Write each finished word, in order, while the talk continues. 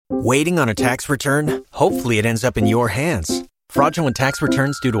Waiting on a tax return? Hopefully it ends up in your hands. Fraudulent tax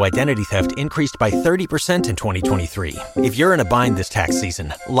returns due to identity theft increased by 30% in 2023. If you're in a bind this tax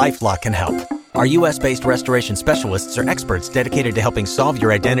season, LifeLock can help. Our U.S.-based restoration specialists are experts dedicated to helping solve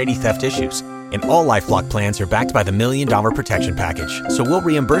your identity theft issues. And all LifeLock plans are backed by the $1 Million Protection Package. So we'll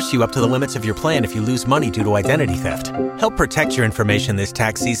reimburse you up to the limits of your plan if you lose money due to identity theft. Help protect your information this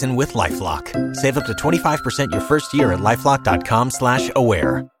tax season with LifeLock. Save up to 25% your first year at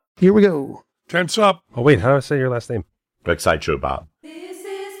LifeLock.com/aware. Here we go. Tense up. Oh, wait, how do I say your last name? Like Sideshow Bob. This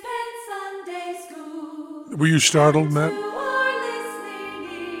is Penn Sunday School. Were you startled, Matt?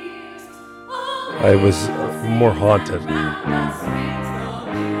 I was more haunted.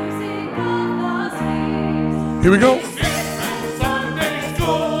 Here we go.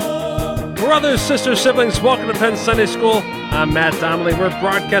 Brothers, sisters, siblings, welcome to Penn Sunday School. I'm Matt Donnelly. We're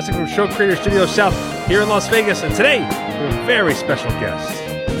broadcasting from Show Creator Studio South here in Las Vegas. And today, we have a very special guest.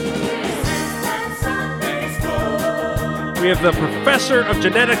 We have the professor of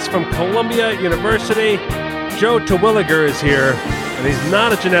genetics from Columbia University. Joe Terwilliger is here, and he's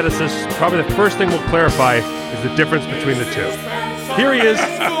not a geneticist. Probably the first thing we'll clarify is the difference between the two. Here he is,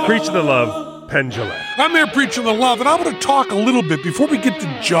 preaching the love, Penn Jillette. I'm here preaching the love, and I want to talk a little bit, before we get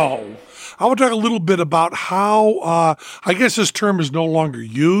to Joe, I want to talk a little bit about how, I guess this term is no longer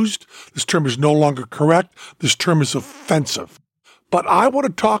used. This term is no longer correct. This term is offensive. But I want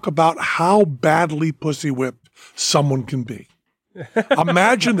to talk about how badly pussy-whipped someone can be.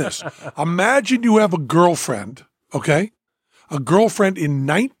 Imagine this. Imagine you have a girlfriend, okay? A girlfriend in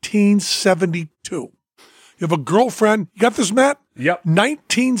 1972. You have a girlfriend. You got this, Matt? Yep.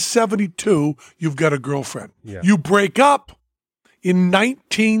 1972, you've got a girlfriend. Yeah. You break up in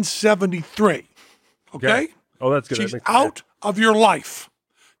 1973, okay? Oh, that's good. She's out of your life.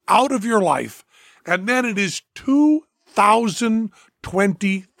 Out of your life. And then it is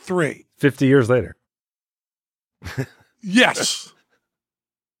 2023. 50 years later. Yes.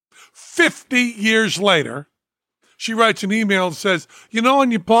 50 years later, she writes an email and says, you know,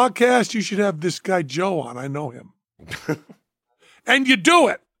 on your podcast, you should have this guy Joe on. I know him. And you do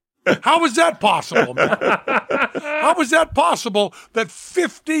it. How is that possible, man? How is that possible that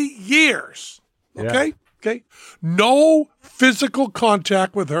 50 years, okay? Yeah. Okay. No physical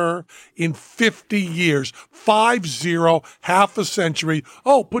contact with her in 50 years. 50, half a century.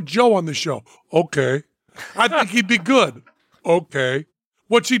 Oh, put Joe on the show. Okay. I think he'd be good. Okay.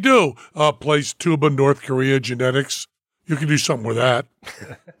 What's he do? Plays tuba, North Korea, genetics. You can do something with that.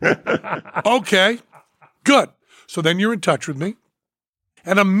 Okay. Good. So then you're in touch with me.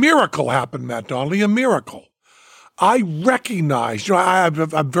 And a miracle happened, Matt Donnelly, a miracle. I recognized, you know, I have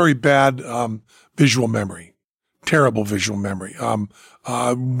very bad visual memory, terrible visual memory,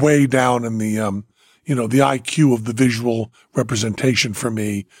 way down in the, the IQ of the visual representation for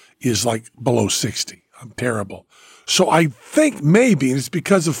me is like below 60. I'm terrible. So I think maybe, and it's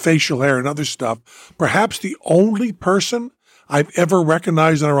because of facial hair and other stuff, perhaps the only person I've ever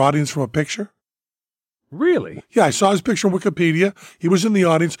recognized in our audience from a picture. Really? Yeah, I saw his picture on Wikipedia. He was in the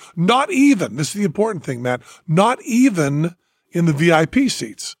audience. Not even, this is the important thing, Matt, not even in the VIP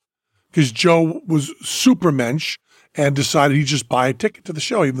seats. Because Joe was super mensch and decided he'd just buy a ticket to the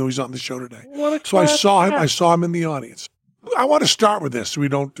show, even though he's on the show today. So I saw him in the audience. I want to start with this so we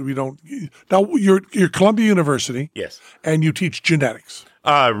don't. Now, you're Columbia University. Yes. And you teach genetics.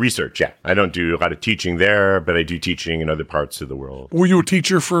 Research, yeah. I don't do a lot of teaching there, but I do teaching in other parts of the world. Were you a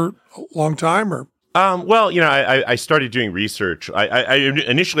teacher for a long time, or? Well, I started doing research.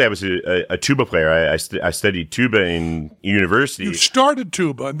 Initially I was a tuba player. I studied tuba in university. You started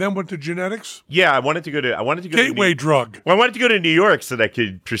tuba and then went to genetics? Yeah, I wanted to go to Gateway drug. Well, I wanted to go to New York so that I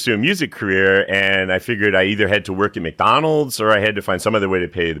could pursue a music career, and I figured I either had to work at McDonald's or I had to find some other way to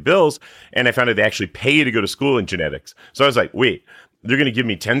pay the bills, and I found out they actually pay you to go to school in genetics. So I was like, wait, they're going to give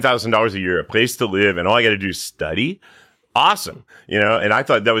me $10,000 a year, a place to live, and all I got to do is study? Awesome. And I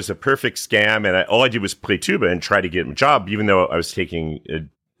thought that was a perfect scam. And all I did was play tuba and try to get a job, even though I was taking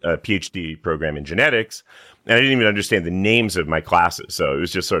a PhD program in genetics. And I didn't even understand the names of my classes. So it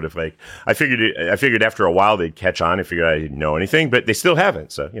was just sort of like, I figured after a while they'd catch on. I figured I didn't know anything, but they still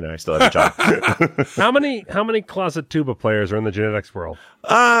haven't. So, I still have a job. How many closet tuba players are in the genetics world?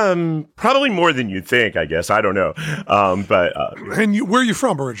 Probably more than you'd think, I guess. I don't know. And where are you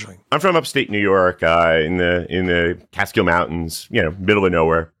from originally? I'm from upstate New York, in the Catskill Mountains, middle of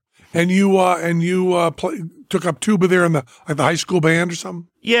nowhere. And you took up tuba there in the high school band or something?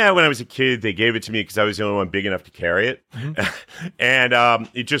 Yeah, when I was a kid, they gave it to me because I was the only one big enough to carry it, and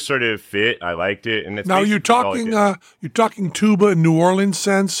it just sort of fit. I liked it, and it's now you're talking tuba in New Orleans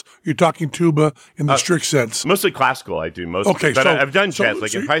sense. You're talking tuba in the strict sense. Mostly classical. I do most. Okay, but so I've done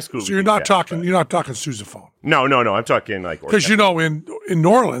jazz in high school. So you're not talking sousaphone. No. I'm talking like because in New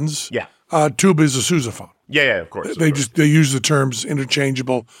Orleans, tuba is a sousaphone. Yeah, of course. They use the terms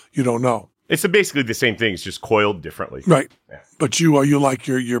interchangeable. You don't know. It's basically the same thing. It's just coiled differently. Right. Yeah. But you like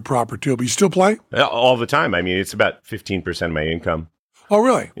your proper tuba. You still play? All the time. I mean, it's about 15% of my income. Oh,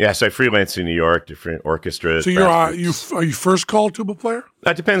 really? Yeah, so I freelance in New York, different orchestras. So are you first call tuba player?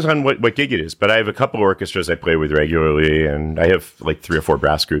 That depends on what gig it is. But I have a couple orchestras I play with regularly, and I have like 3 or 4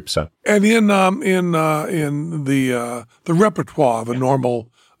 brass groups. So. And in the repertoire, the normal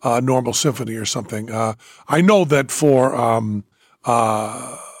symphony or something, I know that for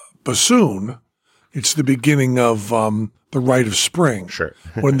bassoon, it's the beginning of the Rite of Spring. Sure.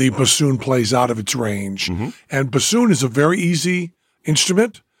 When the bassoon plays out of its range. Mm-hmm. And bassoon is a very easy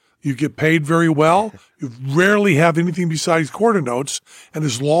instrument. You get paid very well. You rarely have anything besides quarter notes. And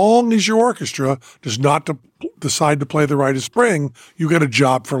as long as your orchestra does not decide to play the Rite of Spring, you get a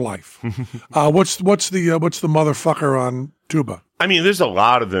job for life. What's the motherfucker on tuba? I mean, there's a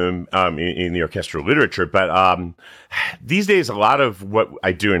lot of them in the orchestral literature, but these days, a lot of what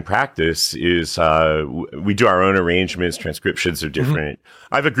I do in practice is we do our own arrangements. Transcriptions are different.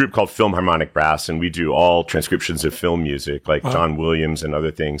 Mm-hmm. I have a group called Film Harmonic Brass, and we do all transcriptions of film music, like John Williams and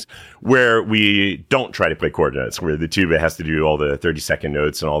other things, where we don't try to play chord notes, where the tuba has to do all the 30-second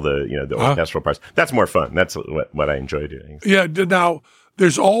notes and all the the orchestral parts. That's more fun. That's what I enjoy doing. Yeah. Now,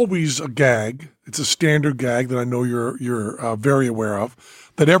 there's always a gag. It's a standard gag that I know you're very aware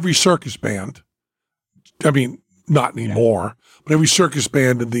of, that every circus band, I mean, not anymore, but every circus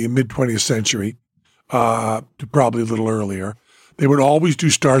band in the mid-20th century, to probably a little earlier, they would always do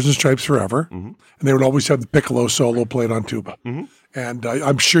Stars and Stripes Forever, and they would always have the piccolo solo played on tuba. Mm-hmm. And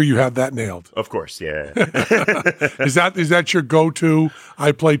I'm sure you have that nailed. Of course, yeah. Is that your go-to?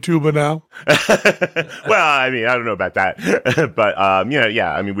 I play tuba now. Well, I mean, I don't know about that, but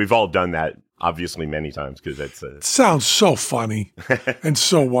I mean, we've all done that obviously many times because it sounds so funny and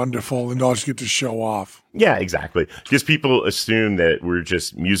so wonderful, and all you get to show off. Yeah, exactly. Because people assume that we're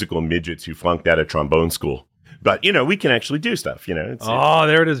just musical midgets who flunked out of trombone school. But, we can actually do stuff,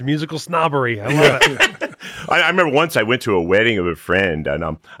 there it is, musical snobbery. I love it. I remember once I went to a wedding of a friend,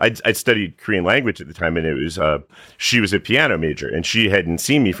 and I'd studied Korean language at the time, and it was she was a piano major, and she hadn't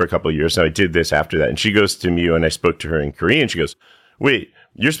seen me for a couple of years, so I did this after that. And she goes to me, and I spoke to her in Korean, she goes, "Wait,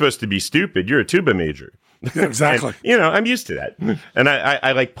 you're supposed to be stupid. You're a tuba major." Yeah, exactly. And, I'm used to that. And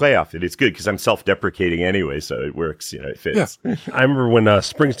I like play off it. It's good because I'm self-deprecating anyway, so it works. It fits. Yeah. I remember when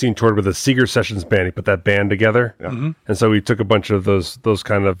Springsteen toured with the Seeger Sessions band, he put that band together. Yeah. Mm-hmm. And so he took a bunch of those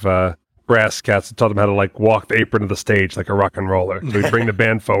kind of brass cats and taught them how to walk the apron of the stage like a rock and roller. So he'd bring the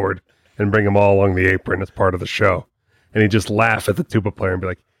band forward and bring them all along the apron as part of the show. And he'd just laugh at the tuba player and be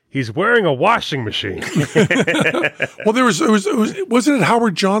like, "He's wearing a washing machine." Well, wasn't it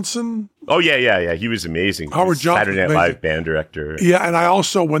Howard Johnson? Oh, yeah. He was amazing. Howard Johnson. Saturday Night Live band director. Yeah, and I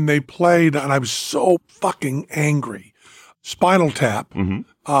also, when they played, and I was so fucking angry, Spinal Tap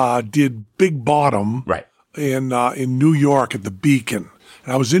did Big Bottom in New York at the Beacon.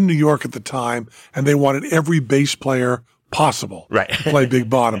 And I was in New York at the time, and they wanted every bass player possible to play Big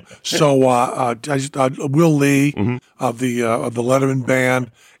Bottom. So Will Lee of the Letterman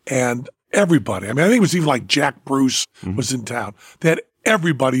Band, and everybody. I mean, I think it was even like Jack Bruce was in town. They had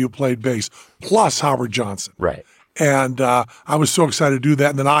everybody who played bass, plus Howard Johnson. Right. And I was so excited to do that.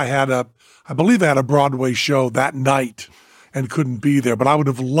 And then I believe I had a Broadway show that night and couldn't be there. But I would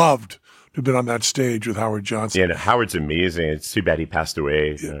have loved to have been on that stage with Howard Johnson. Yeah, no, Howard's amazing. It's too bad he passed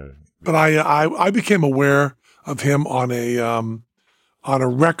away. Yeah. But I became aware of him on a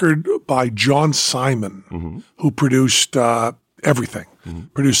record by John Simon, who produced everything.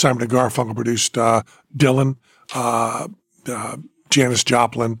 Produced Simon & Garfunkel, produced Dylan, Janis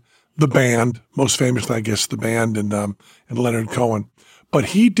Joplin, the band, most famously, I guess, the band, and Leonard Cohen. But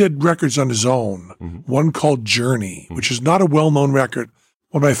he did records on his own, one called Journey, which is not a well-known record,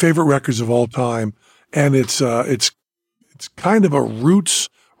 one of my favorite records of all time. And it's kind of a roots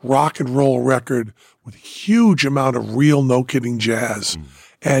rock and roll record with a huge amount of real no-kidding jazz.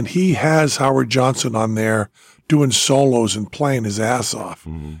 And he has Howard Johnson on there doing solos and playing his ass off.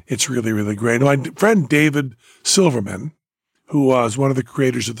 It's really, really great. My friend David Silverman, who was one of the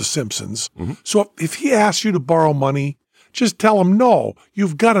creators of The Simpsons. So if he asks you to borrow money, just tell him, no,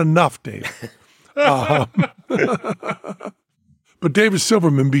 you've got enough, Dave. But David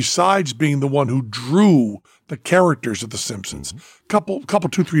Silverman, besides being the one who drew the characters of The Simpsons. Couple,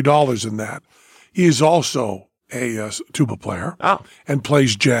 $2-3 in that. He is also a tuba player and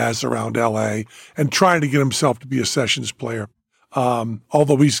plays jazz around L.A. and trying to get himself to be a sessions player.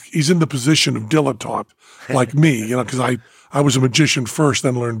 Although he's in the position of dilettante, like me, because I was a magician first,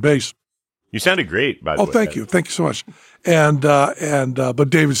 then learned bass. You sounded great, by the way. Oh, thank you so much. But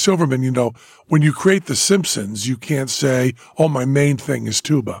David Silverman, when you create The Simpsons, you can't say, "Oh, my main thing is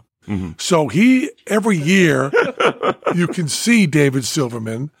tuba." So every year, you can see David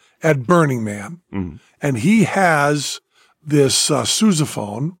Silverman at Burning Man, and he has this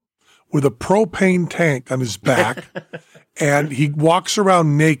sousaphone with a propane tank on his back, and he walks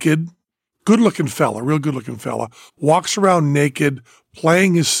around naked. Good-looking fella, real good-looking fella, walks around naked,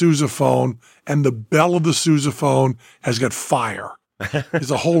 playing his sousaphone, and the bell of the sousaphone has got fire. There's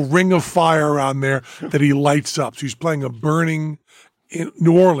a whole ring of fire around there that he lights up. So he's playing in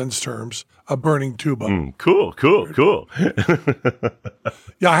New Orleans terms, a burning tuba. Cool.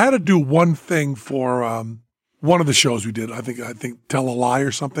 Yeah, I had to do one thing for one of the shows we did. I think Tell a Lie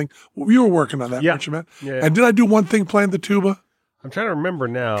or something. Well, you were working on that, weren't you, man? Yeah. And did I do one thing playing the tuba? I'm trying to remember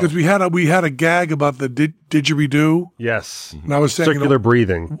now. Because we had a gag about the didgeridoo. Yes. And I was saying circular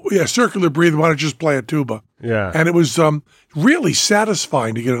breathing. Yeah, circular breathing. Why don't you just play a tuba? Yeah. And it was really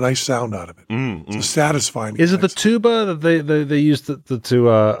satisfying to get a nice sound out of it. It's satisfying. Is it the tuba that they used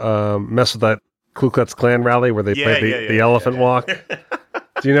to mess with that Ku Klux Klan rally where they played the elephant walk?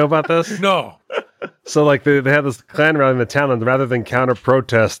 Do you know about this? No. So like they had this Klan rally in the town, and rather than counter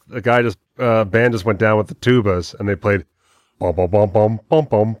protest, the guy band just went down with the tubas, and they played bum bum bum bum bum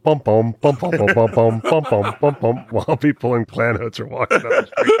bum bum bum bum bum bum bum bum bum bum bum bum while people in Klan hoods are walking down the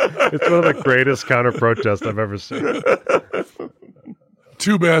street. It's one of the greatest counter protests I've ever seen.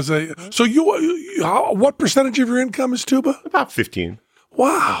 Tuba so what percentage of your income is tuba? About 15.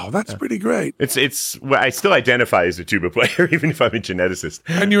 Wow, that's pretty great. I still identify as a tuba player, even if I'm a geneticist.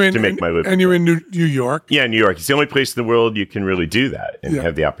 And you're in to make my living. And you're in New York. Yeah, New York. It's the only place in the world you can really do that and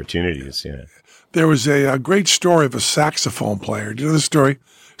have the opportunities. Yeah. There was a great story of a saxophone player. Do you know the story?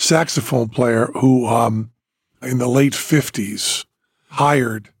 Saxophone player who, in the late 50s,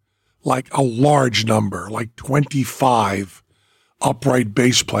 hired like a large number, like 25 upright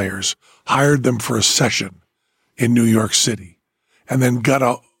bass players, hired them for a session in New York City, and then got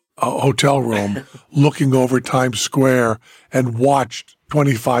a hotel room looking over Times Square and watched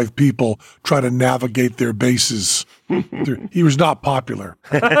 25 people try to navigate their basses. He was not popular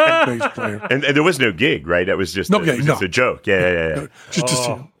bass player. And there was no gig, right? That was just a joke. Yeah.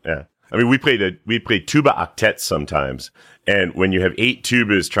 Yeah. I mean, we played tuba octets sometimes, and when you have 8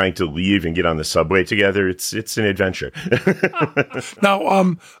 tubas trying to leave and get on the subway together, it's an adventure.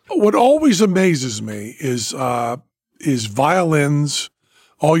 Now, what always amazes me is violins,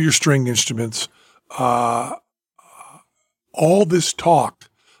 all your string instruments, all this talk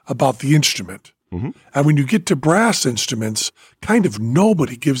about the instrument. And when you get to brass instruments, kind of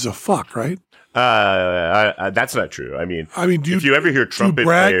nobody gives a fuck, right? That's not true. I mean, if you ever hear trumpet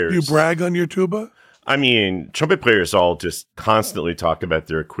players, do you brag on your tuba? I mean, trumpet players all just constantly talk about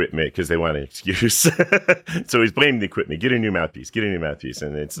their equipment because they want an excuse. So he's blaming the equipment. Get a new mouthpiece.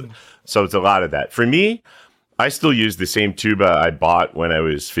 And it's a lot of that. For me, I still use the same tuba I bought when I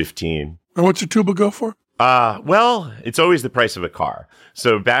was 15. And what's your tuba go for? Well, it's always the price of a car.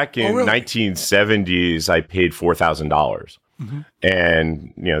 So back in 1970s, I paid $4,000.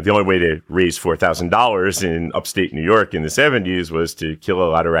 And, the only way to raise $4,000 in upstate New York in the 70s was to kill a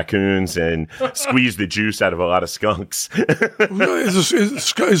lot of raccoons and squeeze the juice out of a lot of skunks. Is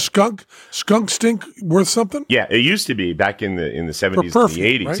skunk stink worth something? Yeah, it used to be back in the 70s perfume,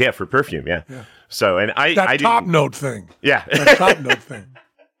 and the 80s. Right? Yeah, for perfume, yeah. So, and I top note thing. Yeah. That top note thing.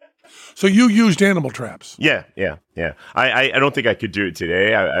 So you used animal traps? Yeah. I don't think I could do it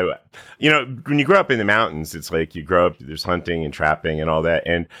today. When you grow up in the mountains, it's like you grow up, there's hunting and trapping and all that,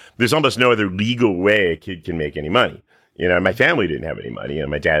 and there's almost no other legal way a kid can make any money. My family didn't have any money.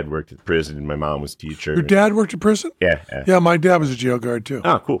 My dad worked at prison, and my mom was a teacher. Your dad worked at prison? Yeah. Yeah, my dad was a jail guard too.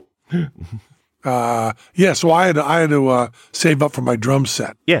 Oh, cool. So I had to save up for my drum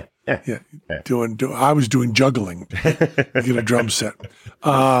set. Yeah. I was doing juggling to get a drum set.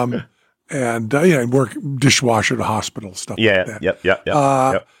 And work dishwasher to hospital, stuff like that.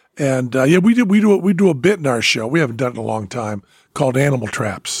 Yep. And we do a bit in our show. We haven't done it in a long time, called Animal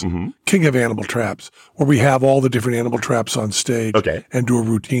Traps, King of Animal Traps, where we have all the different animal traps on stage and do a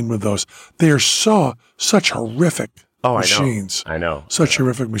routine with those. They are such horrific machines. I know. Such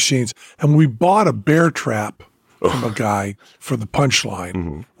horrific machines. And we bought a bear trap from a guy for the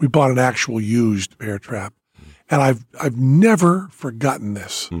punchline. We bought an actual used bear trap. And I've never forgotten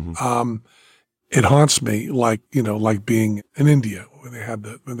this. it haunts me like being in India when they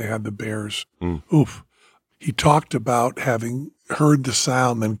had the bears. Oof. He talked about having heard the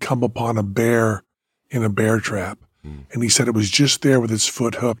sound, then come upon a bear in a bear trap. And he said it was just there with its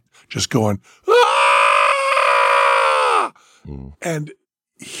foot hooked, just going, ah! And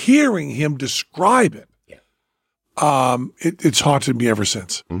hearing him describe it, it's haunted me ever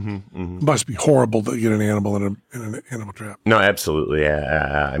since. It must be horrible to get an animal in an animal trap. No, absolutely.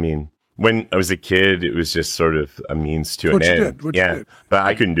 I mean, when I was a kid, it was just sort of a means to an end. What you did. But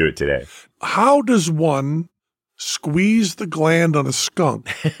I couldn't do it today. How does one squeeze the gland on a skunk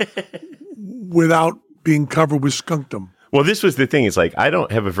without being covered with skunkdom? Well, this was the thing. It's like, I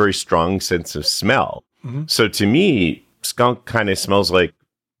don't have a very strong sense of smell. So to me, skunk kind of smells like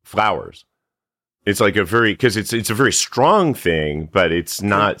flowers. It's like because it's a very strong thing, but it's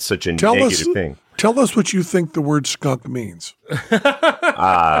not such a negative thing. Tell us what you think the word skunk means.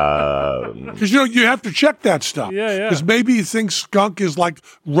 Because you have to check that stuff. Yeah. Because maybe you think skunk is like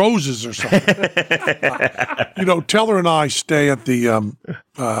roses or something. Teller and I stay at the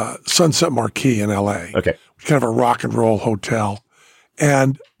Sunset Marquis in L.A. Okay. Kind of a rock and roll hotel.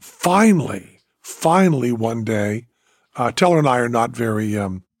 And finally one day, Teller and I are not very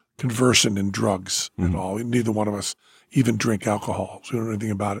conversant in drugs at all. Neither one of us even drink alcohol, so we don't know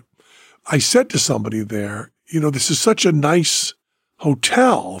anything about it. I said to somebody there, this is such a nice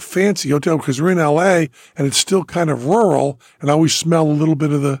hotel, fancy hotel, because we're in L.A. and it's still kind of rural, and I always smell a little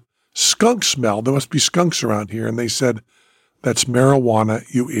bit of the skunk smell. There must be skunks around here. And they said, that's marijuana,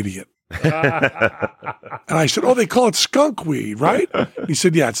 you idiot. And I said, oh, they call it skunk weed, right? He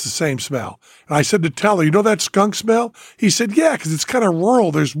said, yeah, it's the same smell. And I said to Teller, you know that skunk smell? He said, yeah, because it's kind of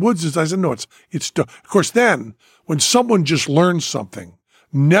rural. There's woods. I said, no, it's of course, then when someone just learns something,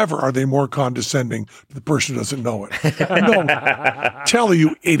 never are they more condescending to the person who doesn't know it. No, Teller,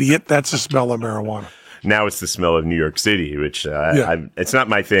 you idiot, that's the smell of marijuana. Now it's the smell of New York City, which it's not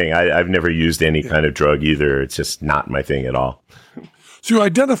my thing. I've never used any kind of drug either. It's just not my thing at all. So you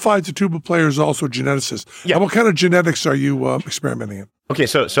identified the tuba player as also a geneticist. Yeah. And what kind of genetics are you experimenting in? Okay,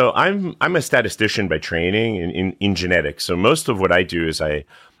 so I'm a statistician by training in genetics. So most of what I do is I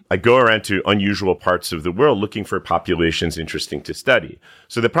go around to unusual parts of the world looking for populations interesting to study.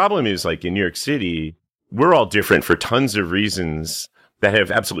 So the problem is, like in New York City, we're all different for tons of reasons that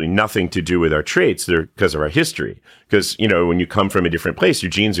have absolutely nothing to do with our traits. They're because of our history. Because, when you come from a different place, your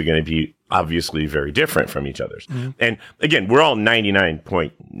genes are going to be obviously very different from each other's. And again, we're all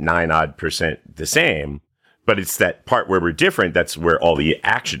 99.9% the same, but it's that part where we're different. That's where all the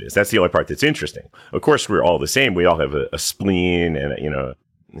action is. That's the only part that's interesting. Of course, we're all the same. We all have a spleen and, You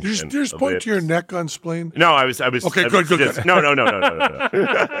just point to your neck on spleen? No, I was. Okay, good. No.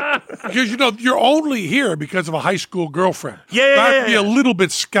 Because, you're only here because of a high school girlfriend. Yeah. I have to be a little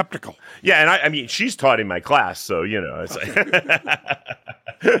bit skeptical. Yeah, and I mean, she's taught in my class, so, it's like.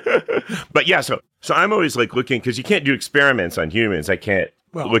 But yeah, so I'm always like looking, because you can't do experiments on humans. I can't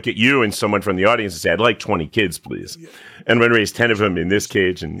look at you and someone from the audience and say, I'd like 20 kids, please. Yeah. And I'm going to raise 10 of them in this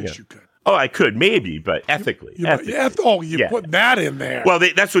cage. And yes, you could. Oh, I could, maybe, but ethically. You put that in there. Well,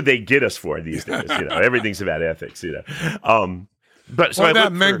 that's what they get us for these days. Everything's about ethics. But so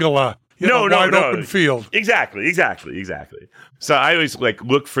that Mengele. Open field. Exactly. So I always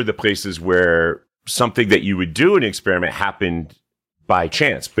look for the places where something that you would do an experiment happened by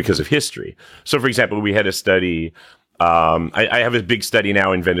chance because of history. So, for example, we had a study. I have a big study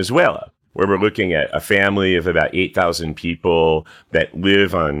now in Venezuela, where we're looking at a family of about 8,000 people that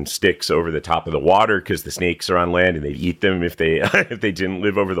live on sticks over the top of the water because the snakes are on land and they'd eat them if they didn't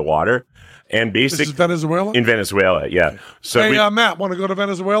live over the water. And basically, this is Venezuela? In Venezuela, yeah. So hey, Matt, want to go to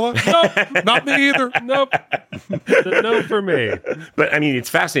Venezuela? Nope, not me either. Nope. No for me. But I mean, it's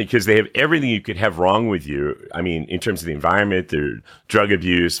fascinating because they have everything you could have wrong with you. I mean, in terms of the environment, their drug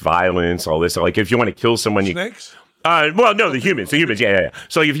abuse, violence, all this. Like if you want to kill someone, snakes? The humans, yeah.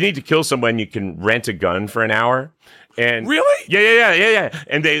 So if you need to kill someone, you can rent a gun for an hour. And really? Yeah.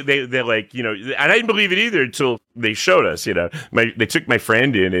 And they're like, and I didn't believe it either until they showed us, they took my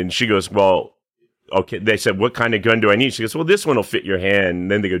friend in and she goes, well, okay. They said, what kind of gun do I need? She goes, well, this one will fit your hand. And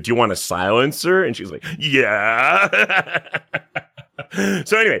then they go, do you want a silencer? And she's like, yeah.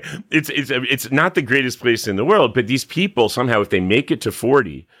 So anyway, it's not the greatest place in the world, but these people somehow, if they make it to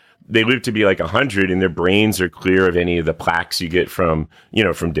 40, they live to be like 100 and their brains are clear of any of the plaques you get from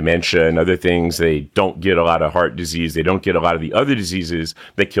dementia and other things. They don't get a lot of heart disease. They don't get a lot of the other diseases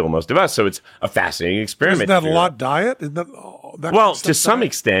that kill most of us. So it's a fascinating experiment. Isn't that a lot diet? Isn't that well, to some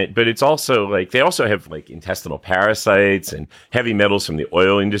extent, but it's also they also have intestinal parasites and heavy metals from the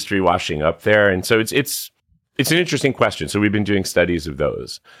oil industry washing up there. And so it's an interesting question. So we've been doing studies of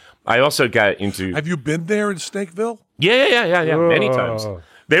those. I also got into. Have you been there in Snakeville? Yeah. Many Whoa. times.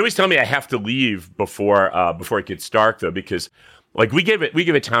 They always tell me I have to leave before it gets dark, though, because like we gave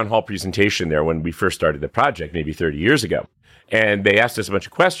a town hall presentation there when we first started the project, maybe 30 years ago. And they asked us a bunch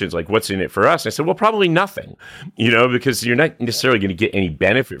of questions like, what's in it for us? And I said, well, probably nothing, because you're not necessarily going to get any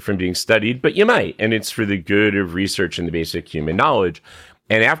benefit from being studied, but you might. And it's for the good of research and the basic human knowledge.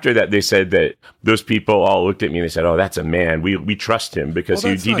 And after that, they said that those people all looked at me and they said, oh, that's a man. We trust him because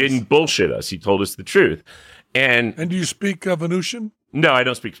he didn't bullshit us. He told us the truth. And do you speak Venusian? No, I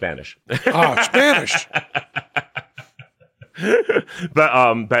don't speak Spanish. Spanish.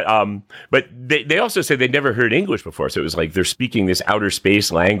 But they also said they'd never heard English before, so it was like they're speaking this outer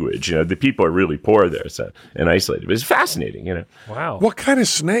space language. The people are really poor there, and isolated. But it's fascinating, Wow. What kind of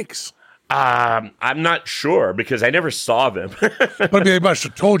snakes? I'm not sure because I never saw them. But they must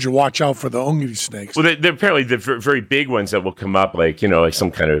have told you, watch out for the ongiri snakes. Well, they're apparently the very big ones that will come up, like like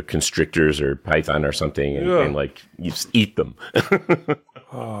some kind of constrictors or python or something, and like you just eat them.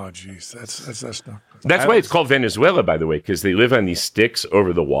 Oh, geez, that's not. That's why it's called Venezuela, by the way, because they live on these sticks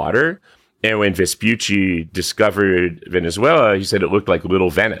over the water. And when Vespucci discovered Venezuela, he said it looked like Little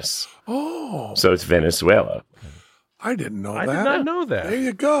Venice. Oh, So it's Venezuela. I didn't know I that. did not know that. There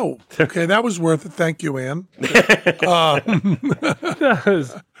you go. Okay, that was worth it. Thank you, Ann. That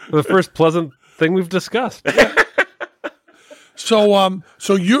was the first pleasant thing we've discussed. So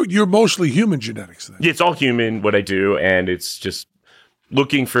you're mostly human genetics then. It's all human, what I do, and it's just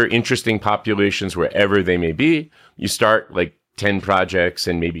looking for interesting populations wherever they may be. You start like 10 projects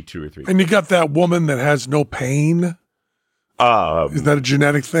and maybe 2 or 3. And you got that woman that has no pain. Is that a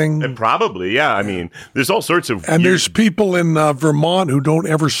genetic thing? And probably, yeah. I mean, there's all sorts of And there's people in Vermont who don't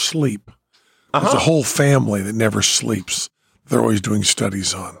ever sleep. There's a whole family that never sleeps. They're always doing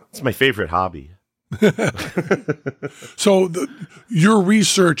studies on. It's my favorite hobby. So your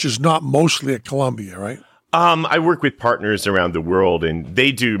research is not mostly at Columbia, right? I work with partners around the world, and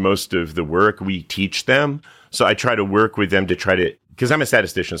they do most of the work. We teach them. So I try to work with them to because I'm a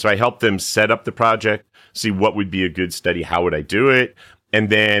statistician, so I help them set up the project, see what would be a good study, how would I do it, and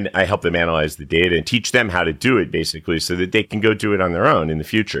then I help them analyze the data and teach them how to do it, basically, so that they can go do it on their own in the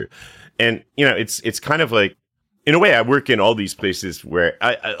future. And, it's kind of like, in a way, I work in all these places where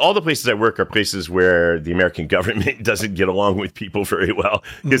all the places I work are places where the American government doesn't get along with people very well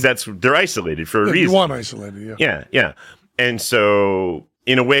because they're isolated for a reason. You want isolated, yeah. Yeah. And so,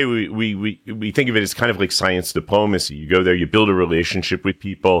 in a way, we think of it as kind of like science diplomacy. You go there, you build a relationship with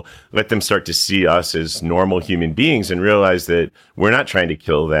people, let them start to see us as normal human beings and realize that we're not trying to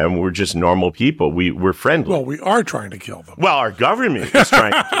kill them. We're just normal people. We're friendly. Well, we are trying to kill them. Well, our government is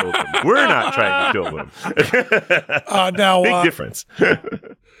trying to kill them. We're not trying to kill them. Big difference.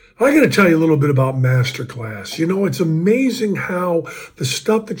 I got to tell you a little bit about Masterclass. It's amazing how the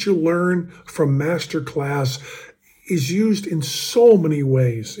stuff that you learn from Masterclass is used in so many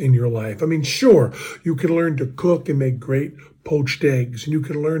ways in your life. I mean, sure, you can learn to cook and make great poached eggs, and you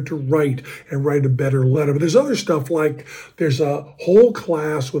can learn to write and write a better letter. But there's other stuff like there's a whole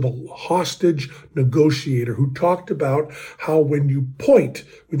class with a hostage negotiator who talked about how when you point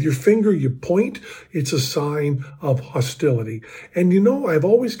with your finger, it's a sign of hostility. And I've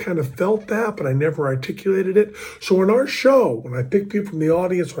always kind of felt that, but I never articulated it. So in our show, when I pick people from the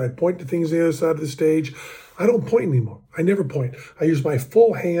audience, when I point to things on the other side of the stage, I don't point anymore. I never point. I use my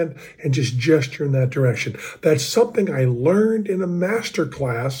full hand and just gesture in that direction. That's something I learned in a master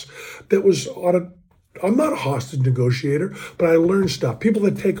class that was I'm not a hostage negotiator, but I learned stuff. People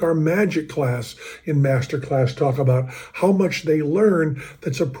that take our magic class in master class talk about how much they learn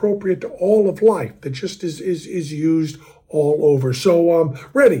that's appropriate to all of life, that just is used all over. So,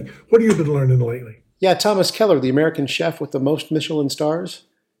 Reddy, what have you been learning lately? Yeah, Thomas Keller, the American chef with the most Michelin stars.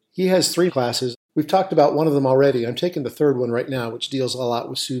 He has 3 classes. We've talked about one of them already. I'm taking the 3rd one right now, which deals a lot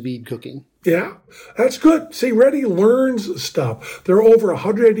with sous vide cooking. Yeah, that's good. See, Reddy learns stuff. There are over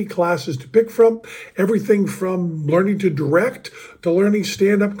 180 classes to pick from, everything from learning to direct to learning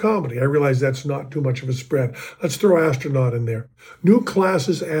stand-up comedy. I realize that's not too much of a spread. Let's throw astronaut in there. New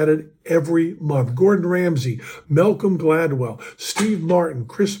classes added every month. Gordon Ramsay, Malcolm Gladwell, Steve Martin,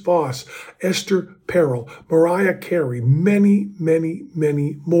 Chris Voss, Esther Perel, Mariah Carey, many, many,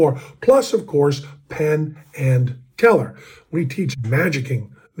 many more. Plus, of course, Penn and Teller. We teach magicking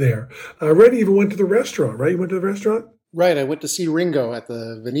there. Reddy even went to the restaurant, right? You went to the restaurant? Right. I went to see Ringo at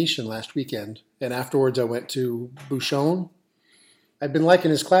the Venetian last weekend. And afterwards I went to Bouchon. I've been liking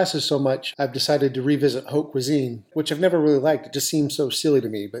his classes so much, I've decided to revisit haute cuisine, which I've never really liked. It just seems so silly to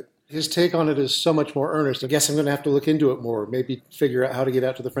me. But his take on it is so much more earnest. I guess I'm going to have to look into it more, maybe figure out how to get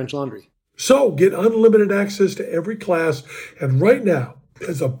out to the French Laundry. So get unlimited access to every class. And right now,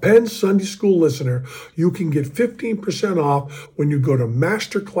 As a Penn Sunday School listener, you can get 15% off when you go to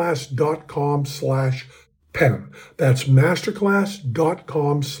masterclass.com/Penn. That's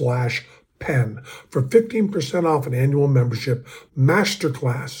masterclass.com/Penn for 15% off an annual membership.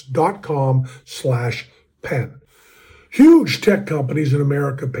 Masterclass.com/Penn. Huge tech companies in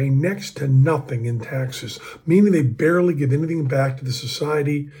America pay next to nothing in taxes, meaning they barely give anything back to the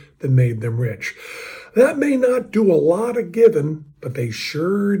society that made them rich. That may not do a lot of giving, but they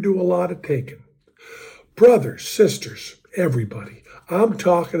sure do a lot of taking. Brothers, sisters, everybody, I'm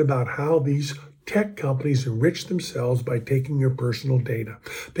talking about how these tech companies enrich themselves by taking your personal data.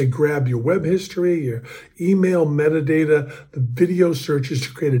 They grab your web history, your email metadata, the video searches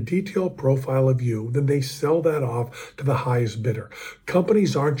to create a detailed profile of you. Then they sell that off to the highest bidder.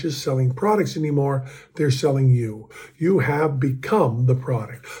 Companies aren't just selling products anymore, they're selling you. You have become the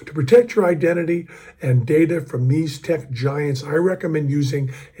product. To protect your identity and data from these tech giants, I recommend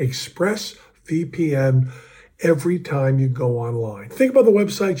using ExpressVPN every time you go online. Think about the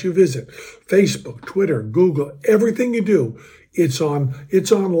websites you visit. Facebook, Twitter, Google, everything you do, it's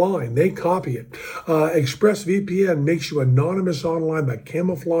online. They copy it. ExpressVPN makes you anonymous online by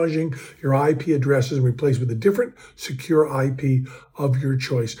camouflaging your IP addresses and replace with a different secure IP of your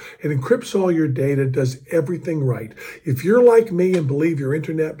choice. It encrypts all your data, does everything right. If you're like me and believe your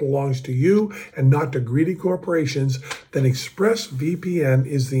internet belongs to you and not to greedy corporations, then ExpressVPN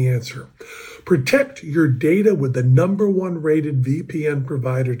is the answer. Protect your data with the #1 rated VPN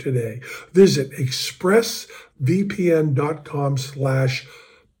provider today. Visit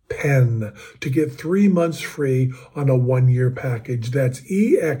expressvpn.com/Penn to get 3 months free on a 1-year package. That's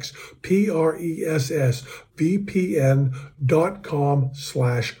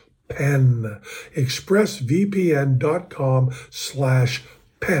expressvpn.com/Penn.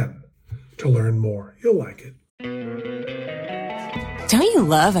 expressvpn.com/Penn to learn more. You'll like it. Don't you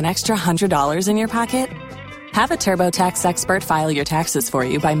love an extra $100 in your pocket? Have a TurboTax expert file your taxes for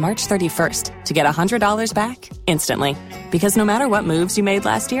you by March 31st to get $100 back instantly. Because no matter what moves you made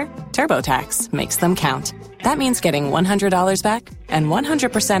last year, TurboTax makes them count. That means getting $100 back and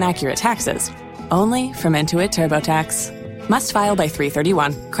 100% accurate taxes, only from Intuit TurboTax. Must file by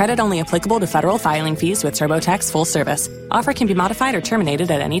 3/31. Credit only applicable to federal filing fees with TurboTax full service. Offer can be modified or terminated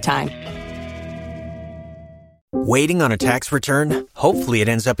at any time. Waiting on a tax return? Hopefully it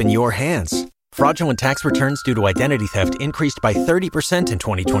ends up in your hands. Fraudulent tax returns due to identity theft increased by 30% in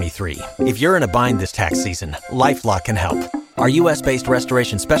 2023. If you're in a bind this tax season, LifeLock can help. Our U.S.-based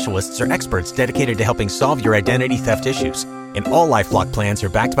restoration specialists are experts dedicated to helping solve your identity theft issues. And all LifeLock plans are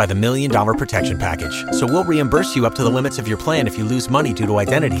backed by the $1 Million Protection Package. So we'll reimburse you up to the limits of your plan if you lose money due to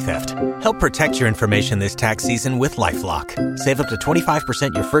identity theft. Help protect your information this tax season with LifeLock. Save up to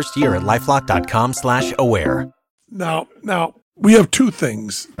 25% your first year at LifeLock.com/aware. Now, we have two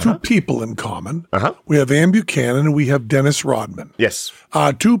things, two people in common. We have Ann Buchanan and we have Dennis Rodman. Yes.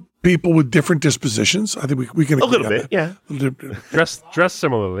 Two people with different dispositions. I think we can a little bit, yeah. Dress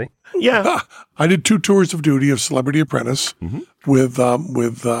similarly. Yeah. I did 2 tours of duty of Celebrity Apprentice with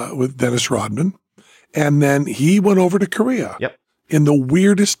Dennis Rodman, and then he went over to Korea. Yep. In the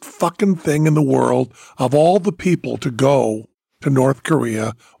weirdest fucking thing in the world, of all the people to go to North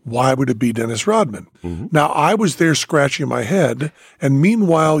Korea, why would it be Dennis Rodman? Now, I was there scratching my head, and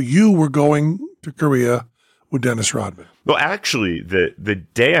meanwhile, you were going to Korea with Dennis Rodman. Well, actually, the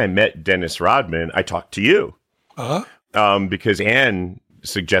day I met Dennis Rodman, I talked to you. Because Ann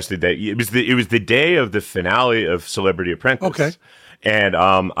suggested that it was the day of the finale of Celebrity Apprentice. Okay. And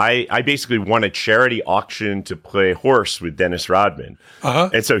I basically won a charity auction to play horse with Dennis Rodman.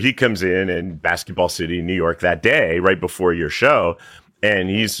 And so he comes in Basketball City, New York that day, right before your show.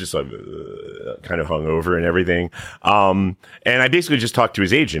 And he's just like kind of hungover and everything. And I basically just talked to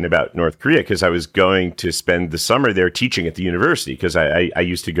his agent about North Korea because I was going to spend the summer there teaching at the university because I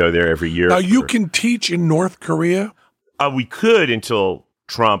used to go there every year. Now, you can teach in North Korea? We could until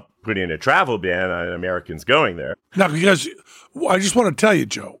Trump put in a travel ban on Americans going there. Now, because I just want to tell you,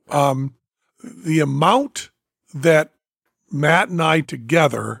 Joe, the amount that Matt and I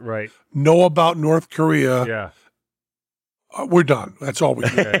together know about North Korea, we're done. That's all we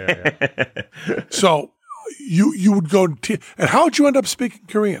do. So you would go and how would you end up speaking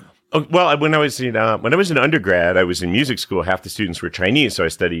Korean? Oh, well, when I was in undergrad, I was in music school. Half the students were Chinese, so I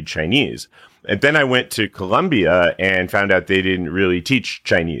studied Chinese. And then I went to Columbia and found out they didn't really teach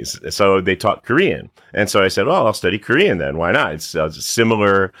Chinese, so they taught Korean. And so I said, "Well, I'll study Korean then. Why not? It's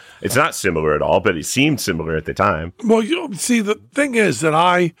similar. It's not similar at all, but it seemed similar at the time." Well, see, the thing is that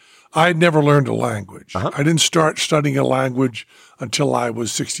I I had never learned a language. Uh-huh. I didn't start studying a language until I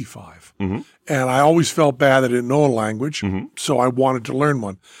was 65. And I always felt bad that I didn't know a language, so I wanted to learn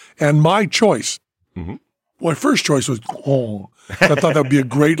one. And my choice, my first choice was Hong. I thought that would be a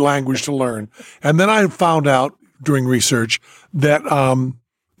great language to learn. And then I found out during research that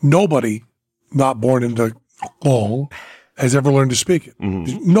nobody not born into Hong has ever learned to speak it.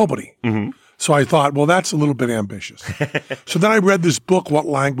 Nobody. So I thought, well, that's a little bit ambitious. So then I read this book, What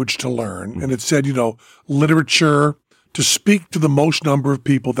Language to Learn, and it said, literature to speak to the most number of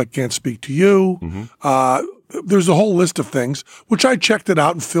people that can't speak to you. There's a whole list of things, which I checked it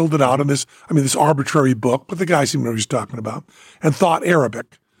out and filled it out in this arbitrary book, but the guy seemed to know what he was talking about, and thought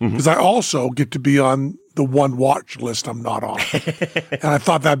Arabic, because I also get to be on the one watch list I'm not on. And I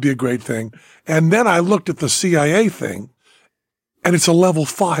thought that'd be a great thing. And then I looked at the CIA thing, and it's a level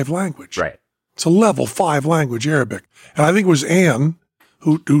 5 language. Right. It's a level 5 language, Arabic. And I think it was Anne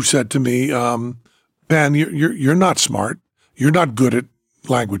who said to me, Ben, you're not smart. You're not good at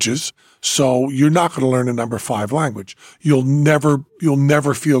languages. So you're not going to learn a number 5 language. You'll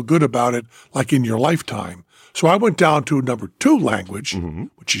never feel good about it like in your lifetime. So I went down to a number 2 language,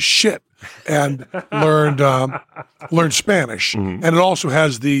 which is shit, and learned Spanish. And it also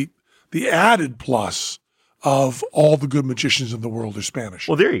has the added plus of all the good magicians in the world are Spanish.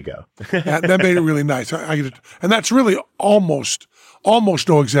 Well, there you go. And that made it really nice. And that's really almost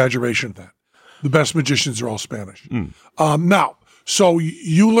no exaggeration. That the best magicians are all Spanish. Now, so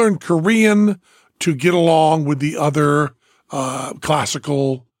you learn Korean to get along with the other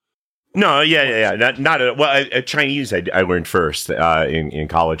classical. No, yeah. Not at well. Chinese I learned first in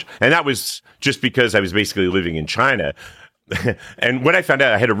college, and that was just because I was basically living in China. And when I found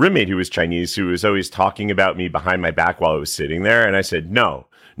out, I had a roommate who was Chinese who was always talking about me behind my back while I was sitting there. And I said, no,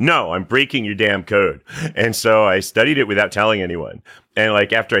 I'm breaking your damn code. And so I studied it without telling anyone. And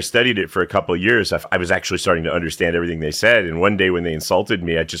after I studied it for a couple of years, I was actually starting to understand everything they said. And one day when they insulted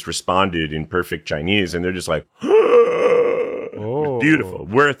me, I just responded in perfect Chinese. And they're just like, beautiful,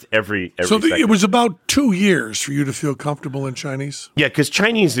 worth every second. It was about 2 years for you to feel comfortable in Chinese? Yeah, because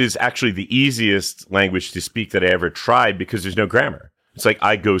Chinese is actually the easiest language to speak that I ever tried because there's no grammar. It's like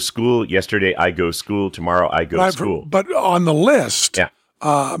I go school, yesterday I go school, tomorrow I go school. But on the list,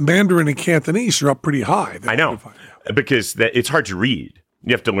 Mandarin and Cantonese are up pretty high. I know, because it's hard to read.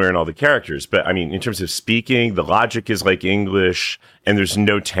 You have to learn all the characters. But I mean, in terms of speaking, the logic is like English, and there's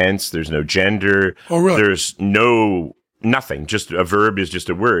no tense, there's no gender. Oh, really? There's nothing, just a verb is just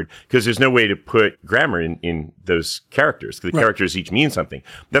a word, because there's no way to put grammar in those characters. The characters each mean something.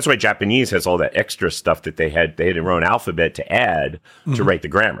 That's why Japanese has all that extra stuff that they had their own alphabet to add to write the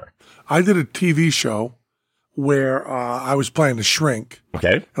grammar. I did a TV show where I was playing a shrink.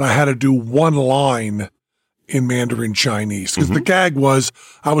 Okay. And I had to do one line in Mandarin Chinese, because the gag was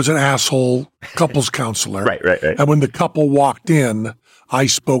I was an asshole couples counselor. Right. And when the couple walked in, I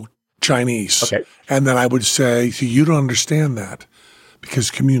spoke Chinese. Okay. And then I would say, see, you don't understand that,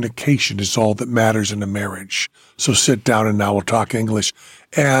 because communication is all that matters in a marriage. So sit down and now we'll talk English.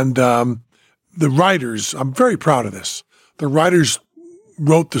 And the writers, I'm very proud of this. The writers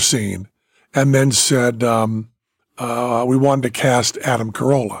wrote the scene and then said, we wanted to cast Adam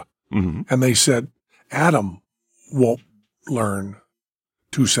Carolla. And they said, Adam won't learn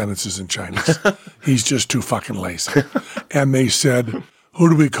 2 sentences in Chinese. He's just too fucking lazy. And they said, who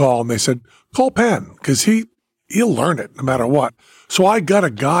do we call? And they said, call Penn, because he'll learn it no matter what. So I got a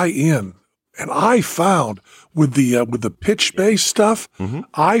guy in, and I found with the pitch-based stuff,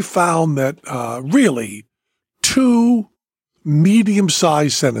 I found that really 2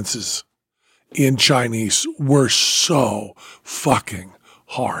 medium-sized sentences in Chinese were so fucking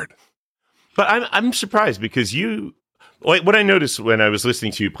hard. But I'm surprised, because what I noticed when I was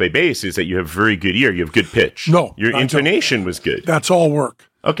listening to you play bass is that you have very good ear. You have good pitch. No. Your intonation was good. That's all work.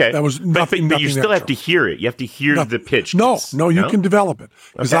 Okay. That was nothing. But you still have extra. to hear it. You have to hear the pitch. No, you can develop it.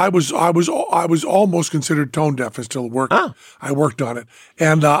 Because Okay. I was almost considered tone deaf and still working. Oh. I worked on it.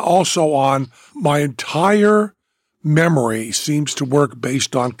 And also on my entire memory seems to work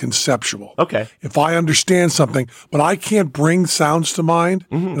based on conceptual. Okay. If I understand something, but I can't bring sounds to mind,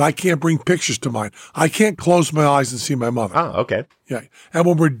 and I can't bring pictures to mind. I can't close my eyes and see my mother. Oh, okay. Yeah. And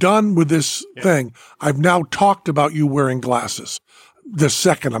when we're done with this thing, I've now talked about you wearing glasses. The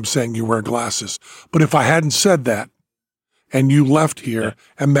second I'm saying you wear glasses. But if I hadn't said that, and you left here,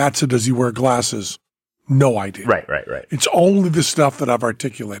 and Matt said, does he wear glasses? No idea. Right. It's only the stuff that I've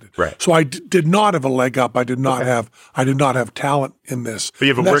articulated. Right. So I did not have a leg up. I did not have talent in this. But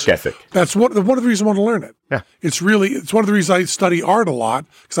you have a work ethic. That's one of the reasons I want to learn it. Yeah. It's one of the reasons I study art a lot,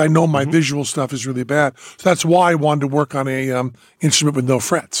 because I know my visual stuff is really bad. So that's why I wanted to work on a instrument with no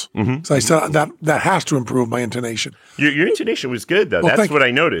frets. So I said that has to improve my intonation. Your intonation was good, though. Well, That's what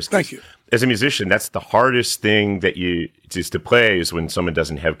I noticed. Thank you. As a musician, that's the hardest thing that is to play is when someone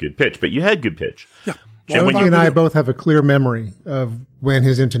doesn't have good pitch. But you had good pitch. Yeah. And when He and I both have a clear memory of when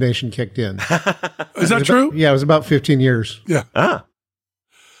his intonation kicked in. Is that true? Yeah, it was about 15 years. Yeah.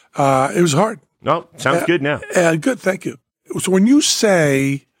 It was hard. No, sounds good now. Good, thank you. So when you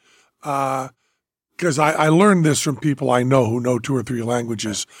say, because I learned this from people I know who know 2 or 3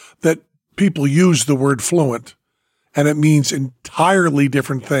 languages, that people use the word fluent, and it means entirely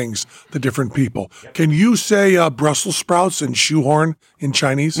different things to different people. Can you say Brussels sprouts and shoehorn in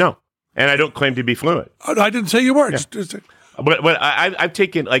Chinese? No. And I don't claim to be fluent. I didn't say you were. Yeah. But I've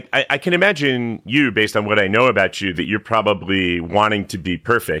taken, I can imagine you, based on what I know about you, that you're probably wanting to be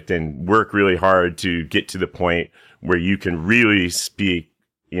perfect and work really hard to get to the point where you can really speak,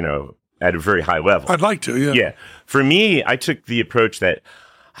 at a very high level. I'd like to, yeah. Yeah. For me, I took the approach that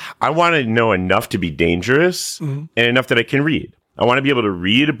I want to know enough to be dangerous and enough that I can read. I want to be able to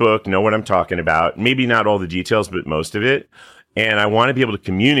read a book, know what I'm talking about, maybe not all the details, but most of it. And I want to be able to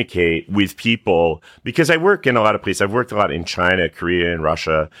communicate with people because I work in a lot of places. I've worked a lot in China, Korea, and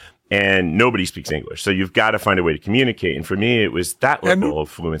Russia, and nobody speaks English. So you've got to find a way to communicate. And for me, it was that level of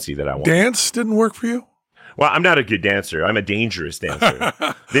fluency that I wanted. Dance didn't work for you? Well, I'm not a good dancer. I'm a dangerous dancer.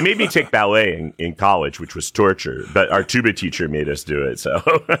 They made me take ballet in college, which was torture, but our tuba teacher made us do it. So,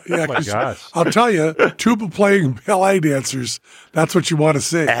 yeah, oh my gosh. I'll tell you, tuba playing ballet dancers, that's what you want to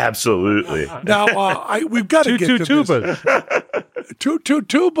see. Absolutely. Now, we've got to get to tubas. This. Two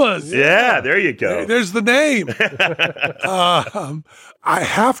tubas. Yeah, there you go. There's the name. I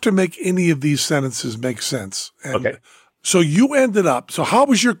have to make any of these sentences make sense. And okay. So you ended up, so how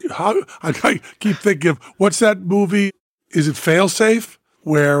was I keep thinking of, what's that movie? Is it Failsafe?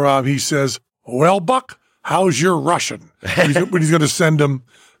 Where he says, well, Buck, how's your Russian? When he's going to send him,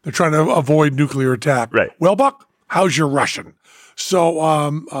 they're trying to avoid nuclear attack. Right. Well, Buck, how's your Russian? So,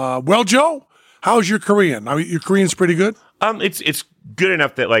 well, Joe, how's your Korean? I mean, your Korean's pretty good? It's good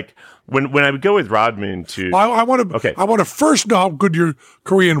enough that when I would go with Rodman to I want to first know how good your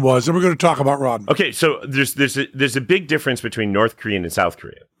Korean was, and we're going to talk about Rodman. Okay, so there's a big difference between North Korean and South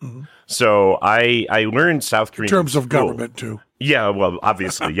Korean. Mm-hmm. So I learned South Korean in terms of government too. Yeah, well,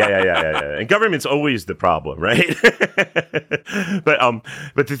 obviously, yeah. And government's always the problem, right?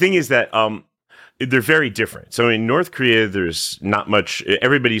 But the thing is that they're very different. So in North Korea, there's not much.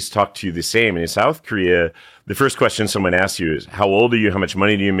 Everybody's talked to you the same. And in South Korea, the first question someone asks you is, how old are you? How much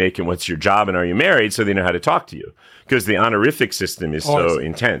money do you make? And what's your job? And are you married? So they know how to talk to you. Because the honorific system is so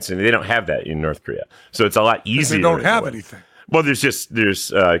intense. And they don't have that in North Korea. So it's a lot easier. They don't have anything. Well, there's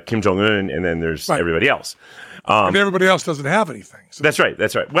Kim Jong-un, and then there's everybody else. And everybody else doesn't have anything. So. That's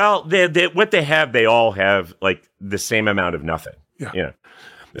right. Well, what they have, they all have like the same amount of nothing. Yeah. You know?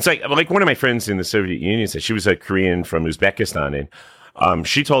 It's like one of my friends in the Soviet Union said, she was a Korean from Uzbekistan, and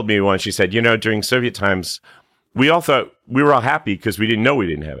she told me once, she said, during Soviet times, we all thought we were all happy because we didn't know we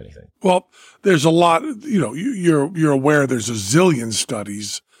didn't have anything. Well, there's a lot, you're aware there's a zillion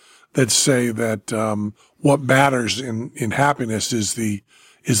studies that say that what matters in happiness is the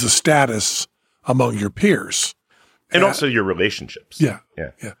status among your peers. And also your relationships. Yeah.